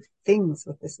kinds of things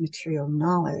with this material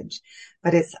knowledge,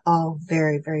 but it's all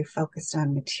very, very focused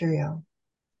on material.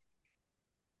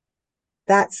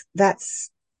 That's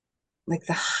like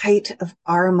the height of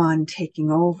Ahriman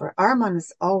taking over. Ahriman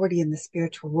is already in the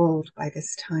spiritual world by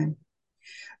this time,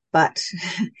 but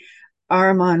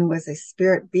Ahriman was a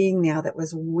spirit being now that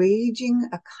was waging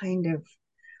a kind of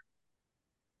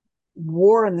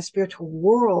war in the spiritual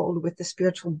world with the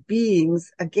spiritual beings,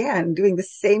 again doing the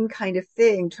same kind of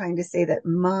thing, trying to say that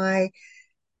my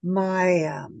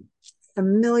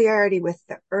familiarity with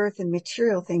the earth and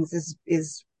material things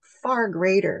is far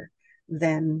greater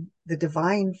than the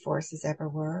divine forces ever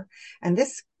were, and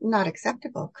this not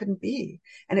acceptable, couldn't be.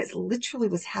 And it literally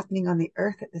was happening on the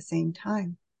earth at the same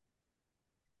time.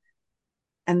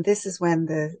 And this is when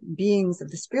the beings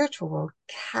of the spiritual world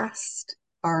cast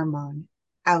Ahriman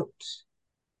out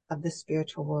of the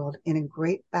spiritual world in a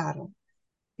great battle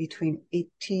between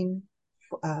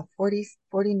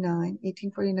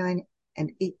 1849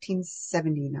 and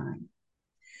 1879.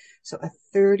 So a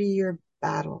 30-year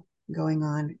battle going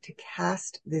on to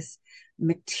cast this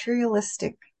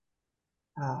materialistic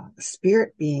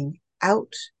spirit being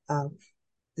out of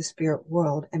the spirit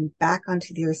world and back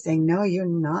onto the earth, saying, no, you're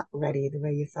not ready the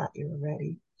way you thought you were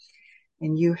ready.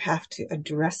 And you have to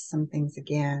address some things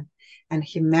again. And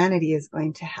humanity is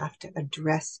going to have to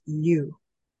address you.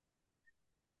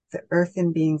 The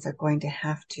earthen beings are going to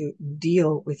have to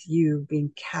deal with you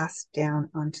being cast down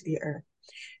onto the earth.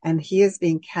 And he is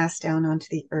being cast down onto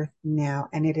the earth now.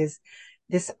 And it is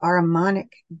this Ahrimanic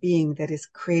being that is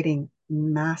creating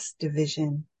mass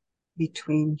division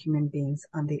between human beings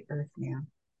on the earth now.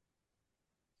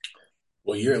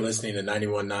 Well, you're listening to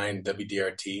 91.9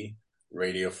 WDRT,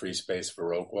 Radio Free Space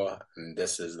Viroqua, and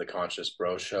this is the Conscious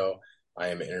Bro Show. I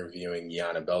am interviewing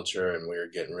Yiana Belcher, and we're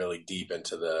getting really deep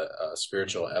into the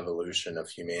spiritual evolution of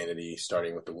humanity,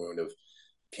 starting with the wound of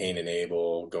Cain and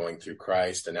Abel, going through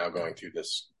Christ, and now going through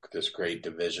this great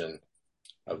division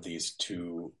of these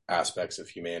two aspects of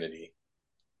humanity.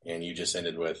 And you just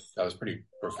ended with, that was pretty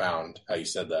profound how you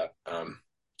said that.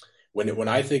 when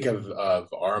I think of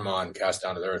Armon cast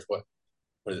down to the earth, what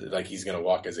is it, like he's going to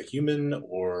walk as a human,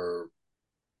 or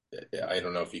I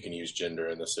don't know if you can use gender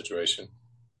in this situation,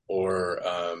 or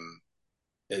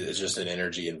it's just an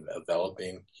energy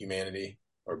enveloping humanity,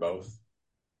 or both.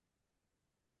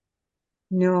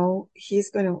 No, he's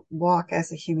going to walk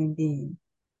as a human being,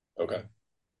 Okay,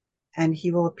 and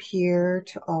he will appear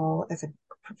to all as a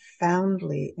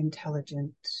profoundly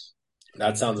intelligent.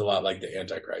 that sounds a lot like the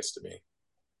Antichrist to me.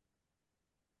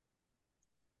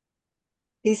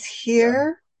 He's Yeah,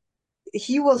 here.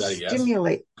 He will is that a yes?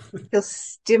 he'll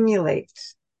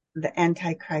stimulate the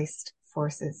Antichrist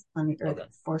forces on the earth Okay,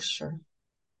 for sure.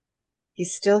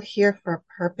 He's still here for a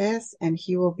purpose, and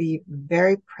he will be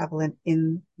very prevalent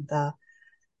in the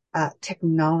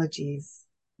technologies,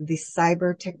 the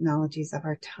cyber technologies of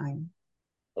our time.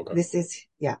 okay, This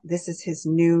is his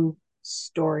new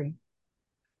story.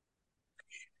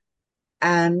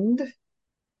 And,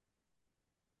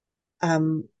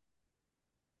 um,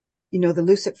 the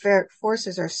Luciferic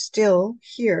forces are still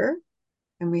here,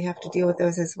 and we have to deal with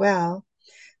those as well.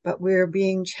 But we're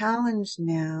being challenged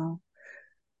now.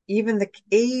 Even the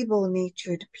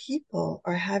able-natured people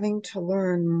are having to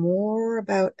learn more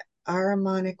about our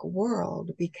harmonic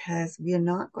world, because we are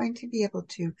not going to be able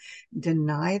to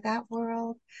deny that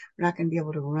world. We're not going to be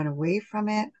able to run away from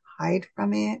it, hide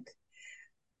from it.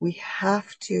 We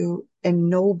have to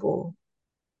ennoble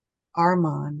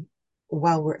Armon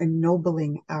while we're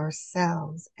ennobling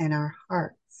ourselves and our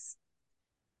hearts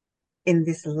in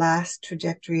this last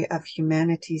trajectory of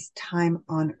humanity's time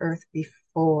on earth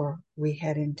before we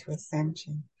head into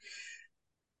ascension.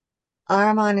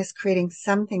 Armon is creating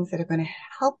some things that are going to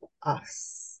help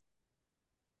us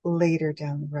later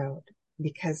down the road,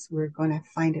 because we're going to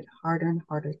find it harder and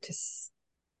harder to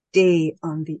stay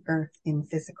on the earth in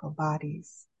physical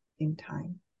bodies in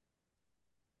time.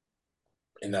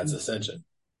 and that's ascension.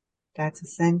 That's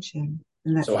ascension.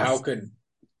 And that's So how this. could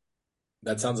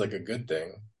that sounds like a good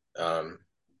thing? Um,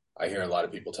 I hear a lot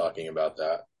of people talking about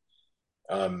that.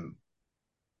 Um,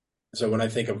 so when I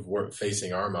think of work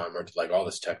facing Armon, we're like all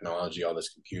this technology, all this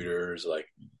computers, like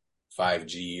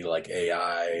 5G, like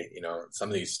AI, some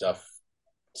of these stuff,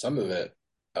 some of it,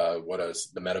 what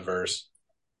is the metaverse?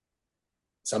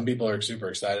 Some people are super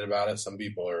excited about it. Some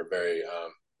people are very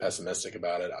pessimistic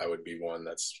about it. I would be one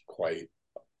that's quite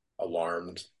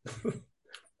alarmed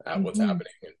at what's Mm-hmm.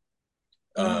 happening.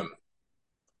 Yeah. Um,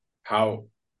 how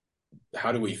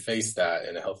how do we face that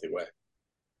in a healthy way?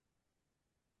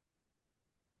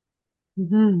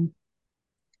 Mm-hmm.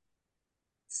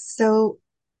 So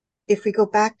if we go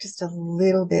back just a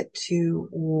little bit to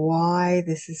why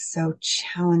this is so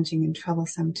challenging and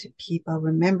troublesome to people,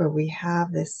 remember we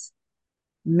have this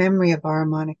memory of our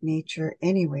harmonic nature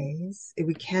anyways.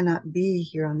 We cannot be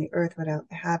here on the earth without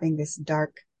having this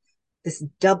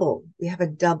double. We have a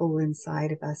double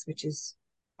inside of us, which is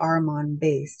Armon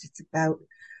based. It's about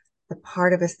the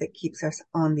part of us that keeps us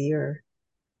on the earth.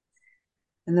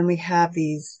 And then we have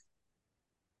these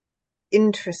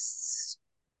interests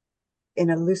in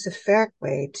a Luciferic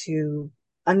way to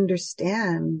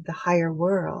understand the higher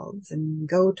worlds and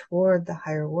go toward the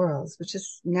higher worlds, which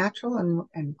is natural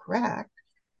and correct.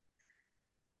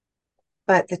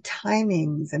 But the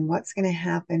timings and what's going to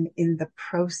happen in the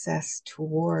process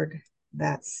toward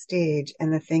that stage.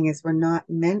 And the thing is, we're not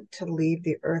meant to leave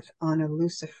the earth on a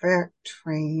Luciferic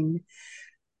train.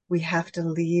 We have to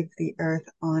leave the earth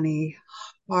on a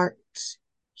heart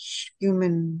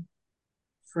human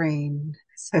train.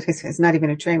 So it's not even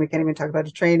a train. We can't even talk about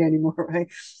a train anymore, right?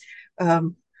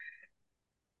 Um,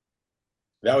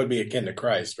 That would be akin to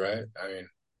Christ, right? I mean,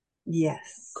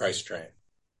 yes, Christ train.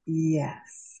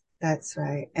 yes, that's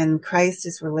right. And Christ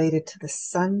is related to the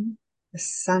sun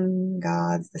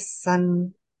gods, the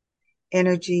sun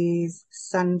energies,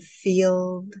 sun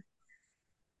field.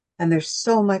 And there's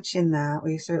so much in that.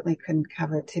 We certainly couldn't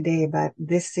cover it today, but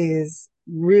this is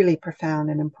really profound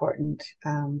and important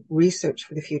research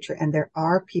for the future. And there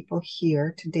are people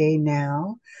here today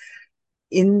now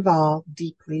involved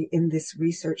deeply in this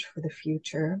research for the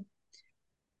future.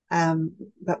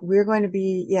 But we're going to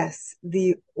be, yes,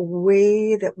 the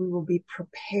way that we will be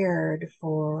prepared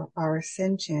for our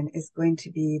ascension is going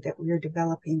to be that we're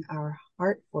developing our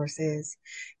heart forces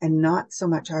and not so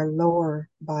much our lower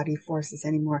body forces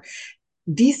anymore.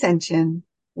 Descension,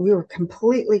 we were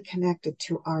completely connected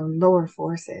to our lower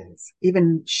forces,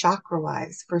 even chakra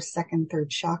wise, first, second, third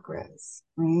chakras,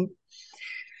 right?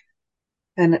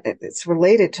 And it's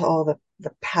related to all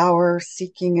the power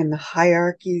seeking and the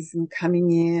hierarchies and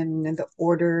coming in and the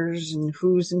orders and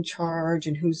who's in charge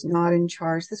and who's not in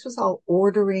charge. This was all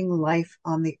ordering life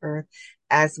on the earth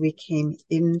as we came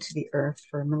into the earth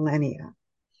for millennia.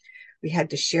 We had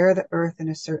to share the earth in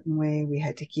a certain way. We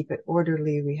had to keep it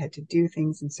orderly. We had to do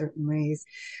things in certain ways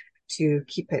to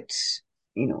keep it,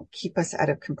 keep us out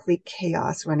of complete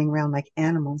chaos running around like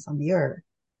animals on the earth.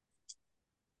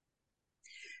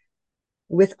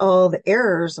 With all the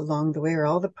errors along the way, or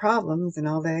all the problems and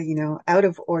all the, out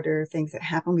of order things that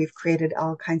happen, we've created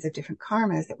all kinds of different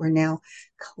karmas that we're now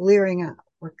clearing up.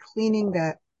 We're cleaning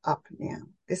that up now.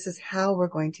 This is how we're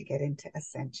going to get into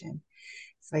ascension.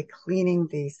 It's by cleaning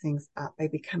these things up, by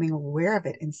becoming aware of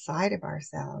it inside of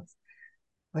ourselves.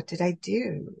 What did I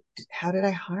do? How did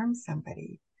I harm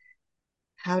somebody?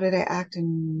 How did I act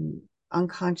in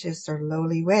unconscious or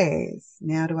lowly ways?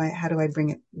 How do I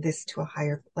bring this to a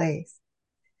higher place?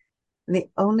 And the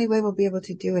only way we'll be able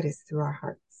to do it is through our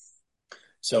hearts.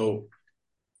 So,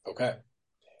 okay.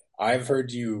 I've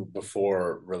heard you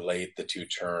before relate the two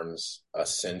terms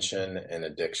ascension and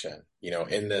addiction.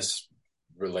 In this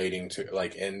relating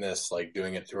to in this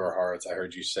doing it through our hearts, I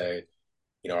heard you say,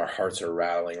 our hearts are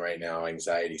rattling right now,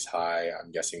 anxiety's high.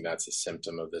 I'm guessing that's a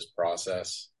symptom of this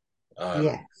process. Um,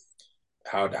 Yes.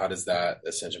 how does that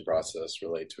ascension process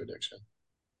relate to addiction?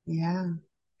 Yeah.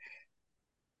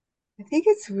 I think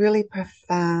it's really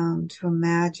profound to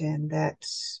imagine that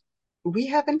we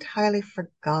have entirely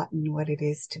forgotten what it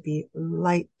is to be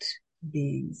light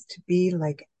beings, to be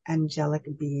like angelic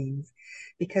beings,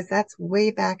 because that's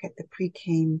way back at the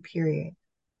pre-Cain period,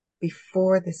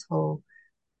 before this whole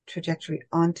trajectory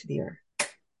onto the earth.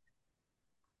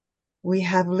 We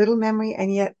have little memory,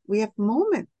 and yet we have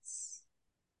moments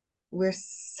where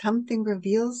something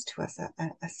reveals to us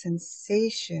a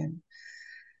sensation,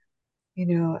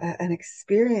 an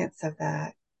experience of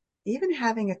that. Even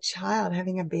having a child,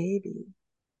 having a baby,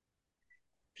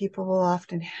 people will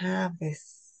often have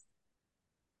this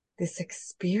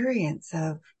experience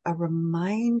of a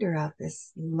reminder of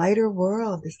this lighter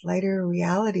world, this lighter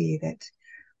reality that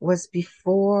was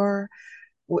before,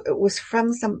 was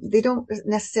from they don't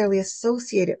necessarily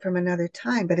associate it from another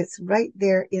time, but it's right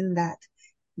there in that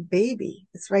baby.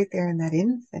 It's right there in that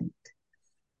infant.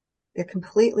 They're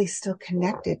completely still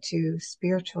connected to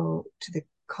the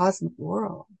cosmic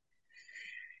world.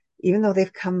 Even though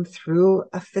they've come through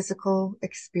a physical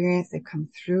experience, they've come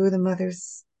through the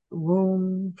mother's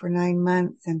womb for 9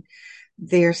 months, and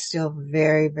they're still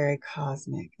very, very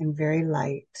cosmic and very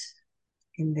light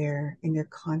in their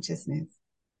consciousness.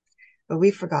 But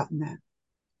we've forgotten that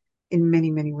in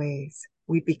many, many ways.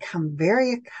 We become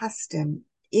very accustomed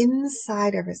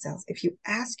inside of ourselves. If you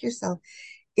ask yourself,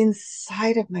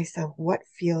 inside of myself, what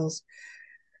feels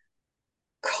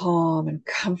calm and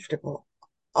comfortable?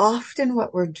 Often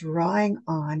what we're drawing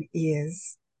on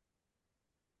is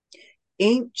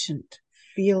ancient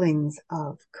feelings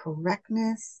of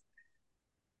correctness,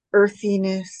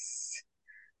 earthiness.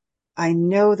 I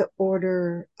know the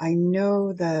order. I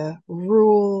know the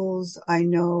rules. I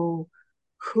know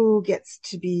who gets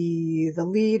to be the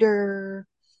leader.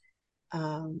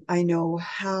 I know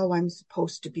how I'm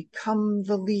supposed to become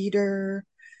the leader,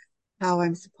 how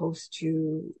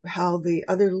the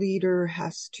other leader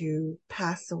has to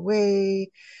pass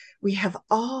away. We have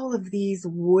all of these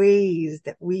ways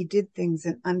that we did things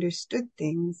and understood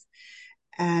things.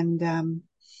 And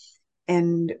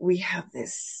we have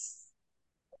this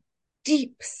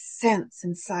deep sense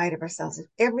inside of ourselves. If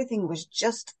everything was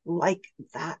just like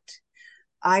that,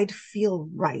 I'd feel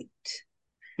right.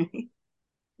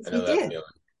 I We know that did. feeling.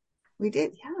 We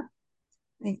did. Yeah.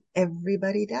 I think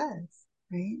everybody does.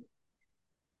 Right.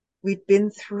 We've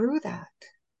been through that.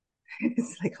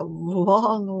 It's like a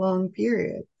long, long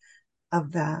period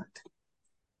of that.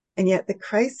 And yet the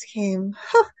Christ came,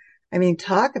 I mean,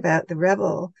 talk about the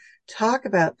rebel, talk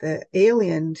about the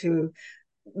alien to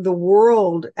the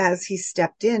world as he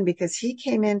stepped in, because he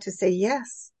came in to say,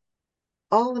 yes,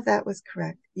 all of that was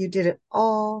correct. You did it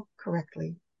all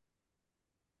correctly,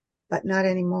 but not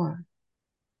anymore.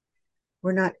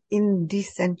 We're not in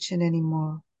descension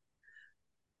anymore.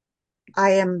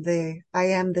 I am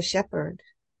the shepherd.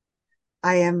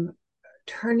 I am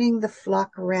turning the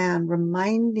flock around,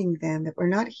 reminding them that we're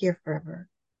not here forever.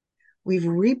 We've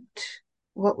reaped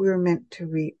what we were meant to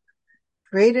reap,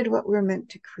 created what we were meant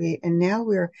to create, and now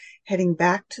we're heading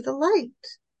back to the light.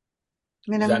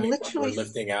 I mean, Does I'm that mean we're literally,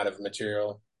 lifting out of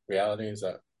material reality? Is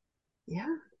that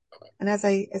yeah. okay? And as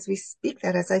I speak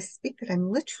that, I'm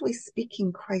literally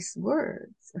speaking Christ's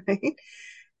words, right?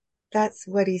 That's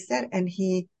what he said. And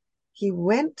he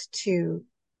went to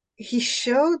he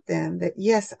showed them that,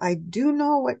 yes, I do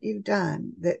know what you've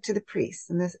done, that to the priests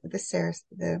and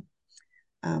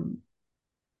um,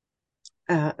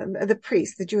 the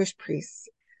priests, the Jewish priests.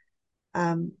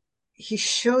 Um, he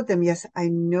showed them, yes, I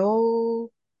know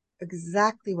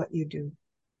exactly what you do.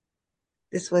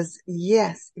 This was,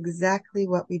 yes, exactly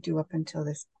what we do up until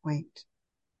this point.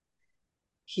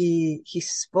 He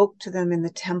spoke to them in the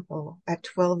temple at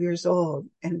 12 years old,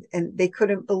 and they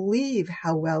couldn't believe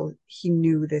how well he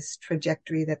knew this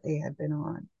trajectory that they had been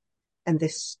on and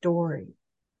this story.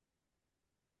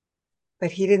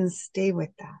 But he didn't stay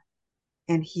with that.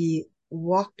 And he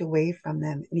walked away from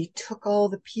them, and he took all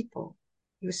the people.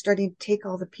 He was starting to take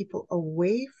all the people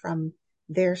away from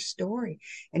their story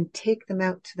and take them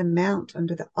out to the mount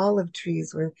under the olive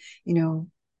trees where,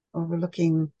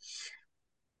 overlooking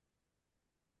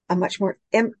a much more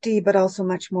empty, but also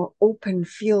much more open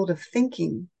field of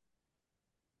thinking.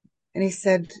 And he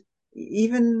said,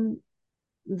 even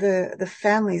the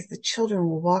families, the children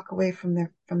will walk away from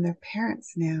their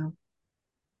parents now.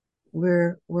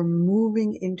 We're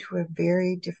moving into a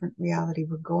very different reality.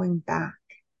 We're going back,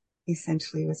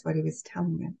 essentially, was what he was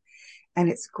telling them. And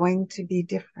it's going to be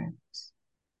different.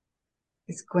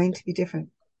 It's going to be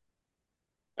different.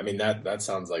 I mean, that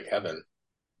sounds like heaven,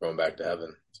 going back to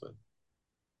heaven. So,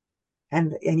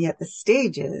 And yet the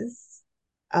stages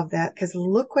of that, because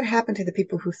look what happened to the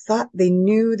people who thought they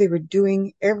knew they were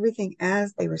doing everything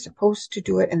as they were supposed to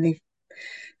do it. And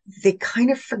they kind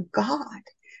of forgot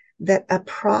that a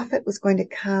prophet was going to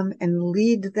come and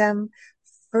lead them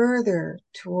further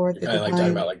toward you're the kind of like talking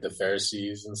divine. about like the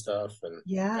Pharisees and stuff, and kind of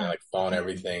Yeah. like following Yeah.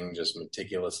 everything just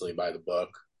meticulously by the book,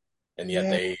 and yet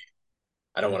Yeah.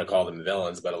 I don't want to call them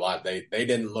villains, but a lot they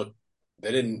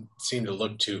didn't seem to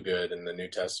look too good in the New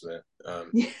Testament.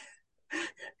 Yeah.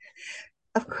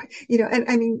 Of course, and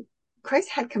I mean, Christ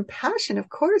had compassion, of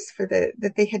course, for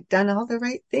that they had done all the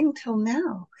right thing till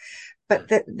now, but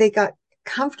that they got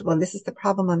comfortable. And this is the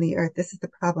problem on the earth. This is the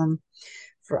problem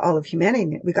for all of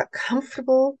humanity. We got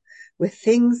comfortable with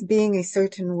things being a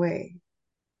certain way.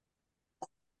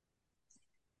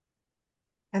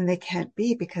 And they can't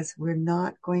be, because we're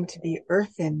not going to be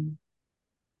earthen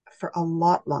for a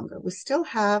lot longer. We still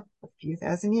have a few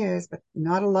thousand years, but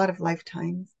not a lot of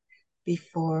lifetimes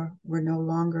before we're no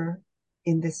longer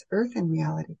in this earthen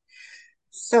reality.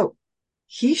 So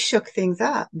he shook things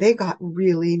up. They got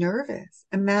really nervous.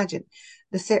 Imagine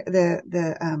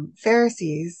the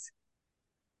Pharisees.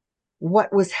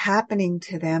 What was happening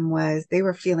to them was they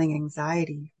were feeling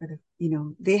anxiety for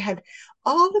they had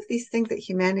all of these things that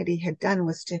humanity had done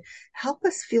was to help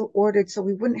us feel ordered so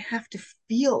we wouldn't have to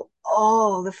feel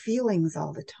all the feelings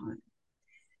all the time.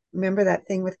 Remember that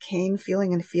thing with Cain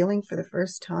feeling and feeling for the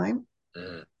first time,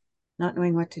 Mm-hmm. not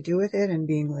knowing what to do with it and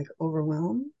being like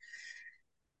overwhelmed?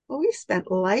 Well, we've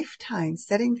spent lifetimes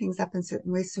setting things up in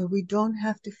certain ways so we don't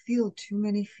have to feel too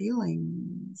many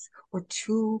feelings or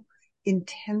too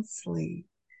intensely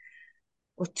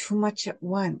or too much at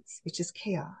once, which is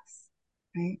chaos,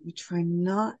 right? We try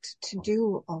not to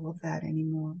do all of that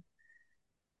anymore.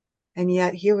 And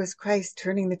yet here was Christ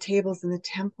turning the tables in the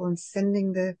temple and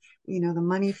sending the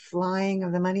money flying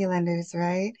of the moneylenders,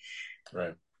 right?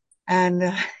 Right. And,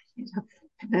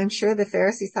 and I'm sure the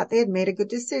Pharisees thought they had made a good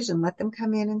decision. Let them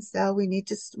come in and sell. We need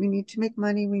to make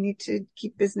money. We need to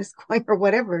keep business going or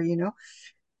whatever,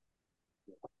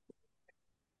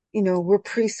 we're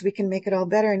priests. We can make it all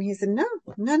better. And he said, no,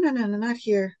 no, no, no, no, not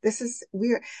here.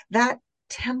 That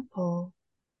temple.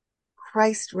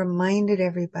 Christ reminded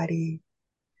everybody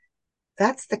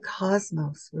that's the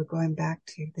cosmos we're going back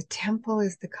to. The temple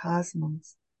is the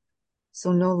cosmos.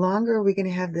 So no longer are we going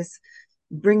to have this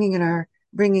bringing our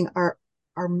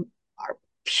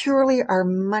purely our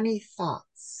money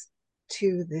thoughts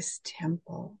to this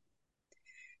temple.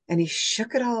 And he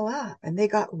shook it all up, and they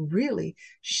got really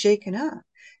shaken up,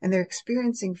 and they're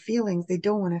experiencing feelings they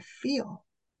don't want to feel.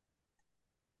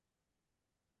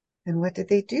 And what did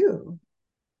they do?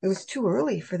 It was too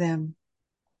early for them.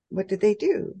 What did they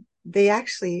do? They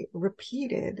actually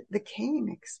repeated the Cain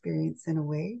experience in a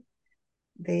way.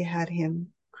 They had him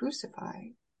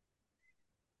crucified.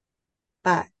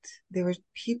 But there were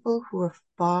people who were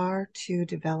far too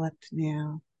developed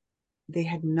now. They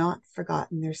had not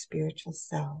forgotten their spiritual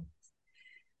selves.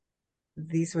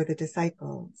 These were the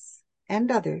disciples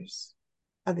and others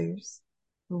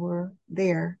who were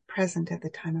there present at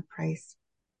the time of Christ,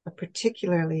 but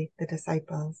particularly the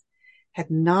disciples had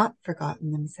not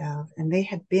forgotten themselves, and they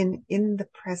had been in the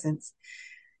presence,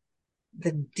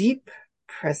 the deep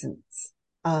presence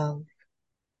of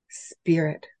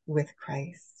spirit with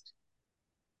Christ.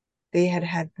 They had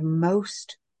had the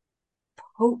most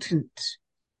potent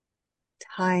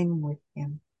time with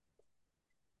him.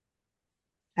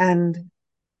 And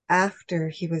after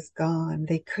he was gone,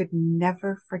 they could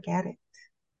never forget it.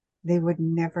 They would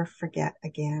never forget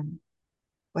again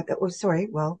what that was. Sorry,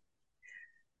 well,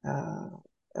 uh,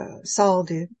 Saul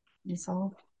did.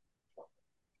 Saul,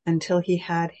 until he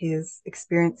had his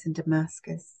experience in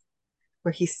Damascus,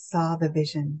 where he saw the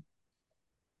vision.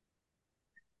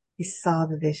 He saw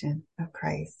the vision of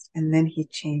Christ, and then he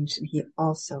changed, and he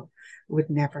also would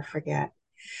never forget.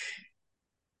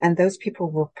 And those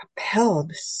people were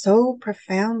propelled so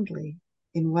profoundly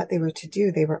in what they were to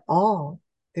do. They were all,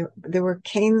 there were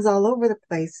canes all over the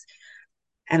place.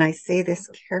 And I say this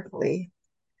carefully,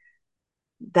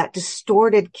 that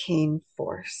distorted cane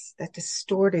force, that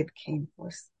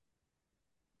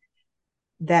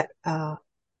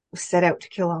set out to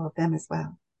kill all of them as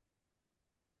well.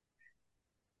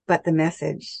 But the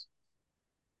message.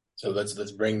 So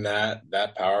let's bring that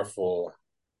powerful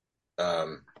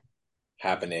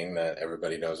happening that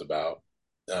everybody knows about,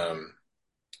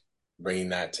 bringing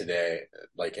that today,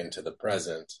 like into the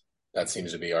present. That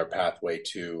seems to be our pathway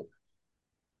to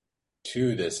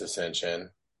this ascension.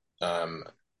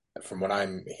 From what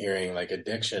I'm hearing, like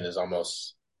addiction is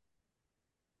almost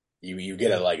you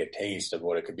get a taste of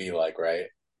what it could be like, right?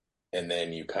 And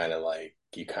then you kind of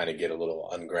get a little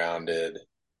ungrounded,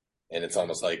 and it's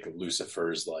almost like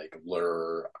Lucifer's like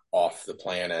lure off the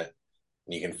planet,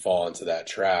 and you can fall into that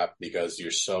trap because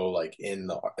you're so like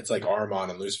it's like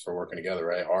Armand and Lucifer working together,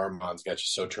 right? Armand's got you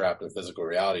so trapped in physical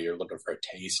reality, you're looking for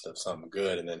a taste of something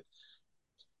good, and then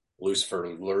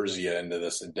Lucifer lures you into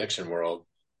this addiction world.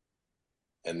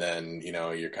 And then,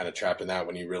 you're kind of trapped in that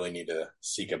when you really need to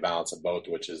seek a balance of both,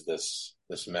 which is this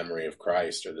memory of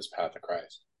Christ, or this path of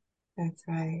Christ. That's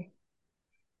right.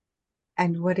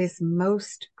 And what is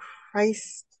most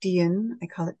Christian, I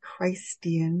call it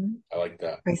Christian. I like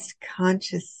that. Christ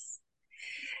conscious.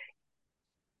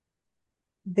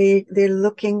 They're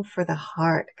looking for the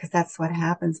heart, because that's what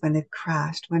happens when they've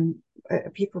crashed. When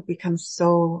people become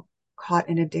so caught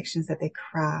in addictions that they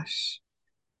crash.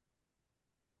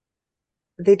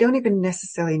 They don't even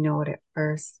necessarily know it at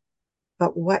first,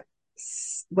 but what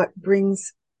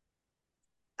brings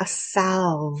a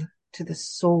salve to the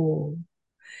soul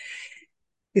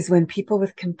is when people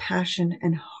with compassion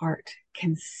and heart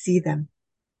can see them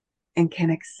and can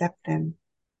accept them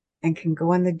and can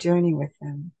go on the journey with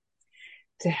them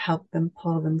to help them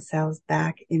pull themselves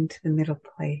back into the middle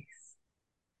place.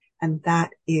 And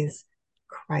that is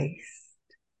Christ.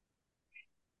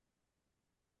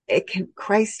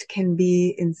 Christ can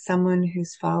be in someone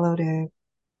who's followed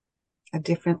a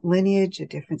different lineage, a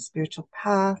different spiritual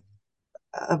path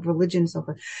of religion, so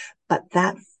forth. But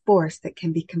that force that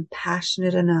can be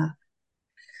compassionate enough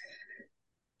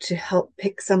to help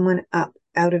pick someone up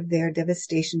out of their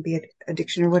devastation, be it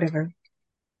addiction or whatever,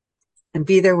 and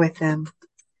be there with them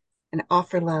and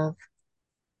offer love.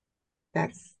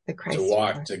 That's the Christ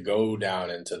force. To go down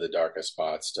into the darkest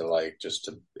spots, to just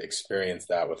to experience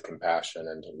that with compassion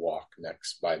and to walk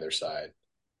next by their side.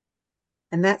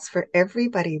 And that's for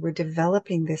everybody. We're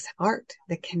developing this heart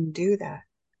that can do that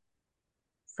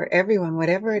for everyone,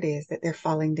 whatever it is that they're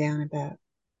falling down about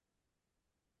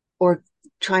or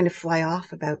trying to fly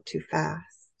off about too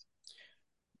fast,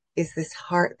 is this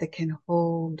heart that can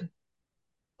hold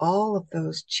all of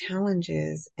those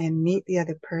challenges and meet the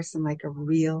other person like a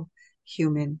real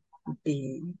human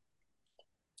being.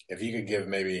 If you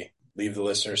could leave the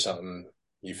listener something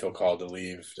you feel called to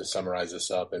leave to summarize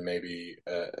this up, and maybe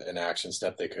an action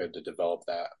step they could to develop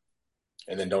that.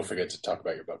 And then don't forget to talk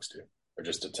about your books too, or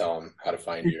just to tell them how to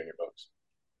find you in your books.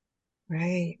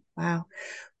 Right. Wow.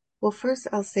 Well, first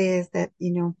I'll say is that,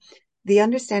 the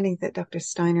understandings that Dr.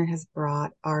 Steiner has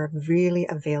brought are really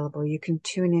available. You can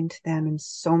tune into them in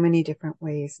so many different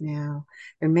ways now.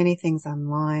 There are many things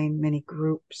online, many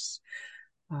groups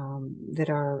that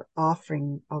are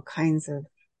offering all kinds of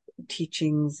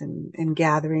teachings and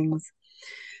gatherings.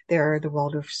 There are the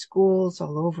Waldorf schools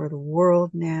all over the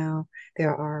world now.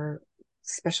 There are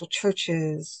special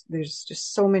churches. There's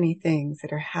just so many things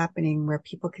that are happening where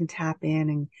people can tap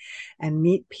in and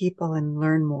meet people and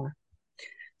learn more.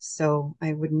 So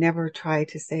I would never try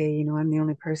to say, I'm the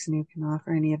only person who can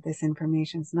offer any of this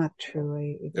information. It's not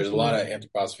true. There's a lot of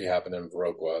anthroposophy happening in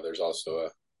Viroqua. There's also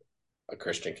a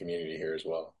Christian community here as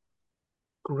well.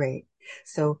 Great.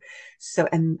 So,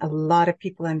 and a lot of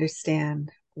people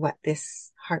understand what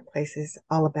this heart place is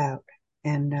all about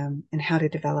and how to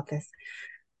develop this.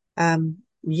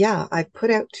 I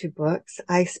put out 2 books.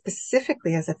 I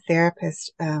specifically, as a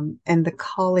therapist, and the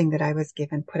calling that I was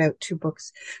given, put out 2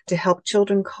 books to help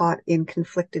children caught in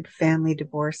conflicted family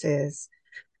divorces,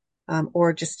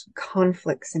 or just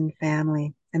conflicts in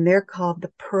family. And they're called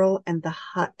the Pearl and the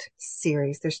Hut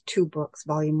series. There's two books,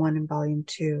 volume 1 and volume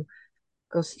 2.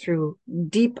 Goes through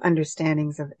deep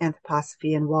understandings of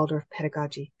anthroposophy and Waldorf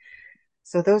pedagogy.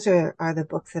 So those are the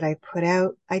books that I put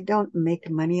out. I don't make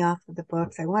money off of the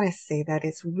books. I want to say that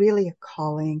it's really a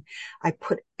calling. I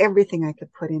put everything I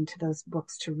could put into those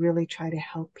books to really try to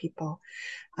help people.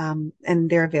 And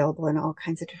they're available in all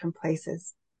kinds of different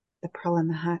places. The Pearl and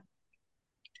the Hut.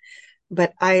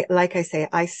 But like I say,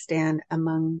 I stand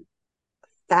among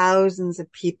thousands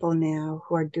of people now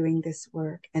who are doing this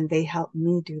work, and they help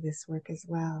me do this work as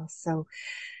well. So,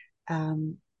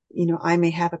 um, I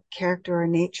may have a character or a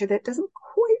nature that doesn't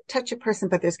quite touch a person,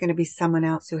 but there's going to be someone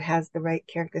else who has the right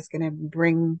character that's going to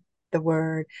bring the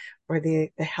word or the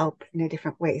help in a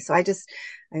different way. So I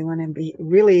want to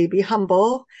really be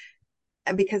humble,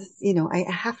 because, I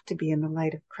have to be in the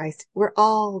light of Christ. We're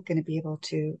all going to be able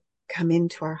to come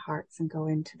into our hearts and go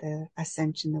into the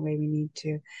ascension the way we need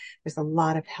to. There's a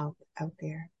lot of help out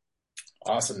there.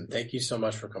 Awesome. Thank you so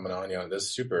much for coming on. This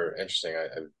is super interesting.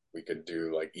 We could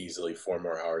do like easily 4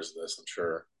 more hours of this, I'm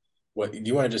sure. What do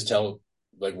you want to just tell,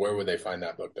 like, where would they find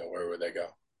that book though? Where would they go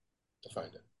to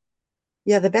find it?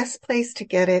 Yeah, the best place to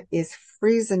get it is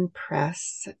Friesen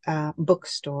Press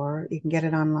bookstore. You can get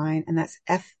it online, and that's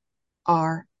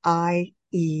Friesen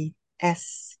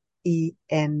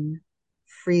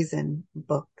Friesen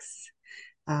Books.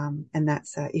 And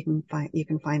that's you can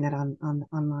find that on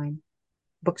online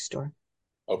bookstore.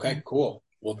 Yeah. Okay, cool.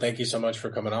 Well, thank you so much for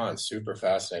coming on. Super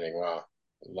fascinating. Wow.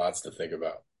 Lots to think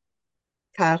about.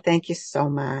 Kyle, thank you so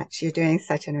much. You're doing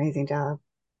such an amazing job.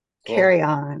 Cool. Carry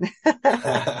on. All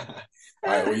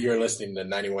right. Well, you're listening to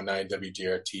 91.9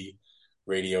 WGRT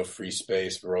Radio Free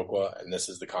Space, Viroqua, and this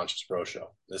is the Conscious Bro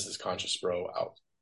Show. This is Conscious Bro out.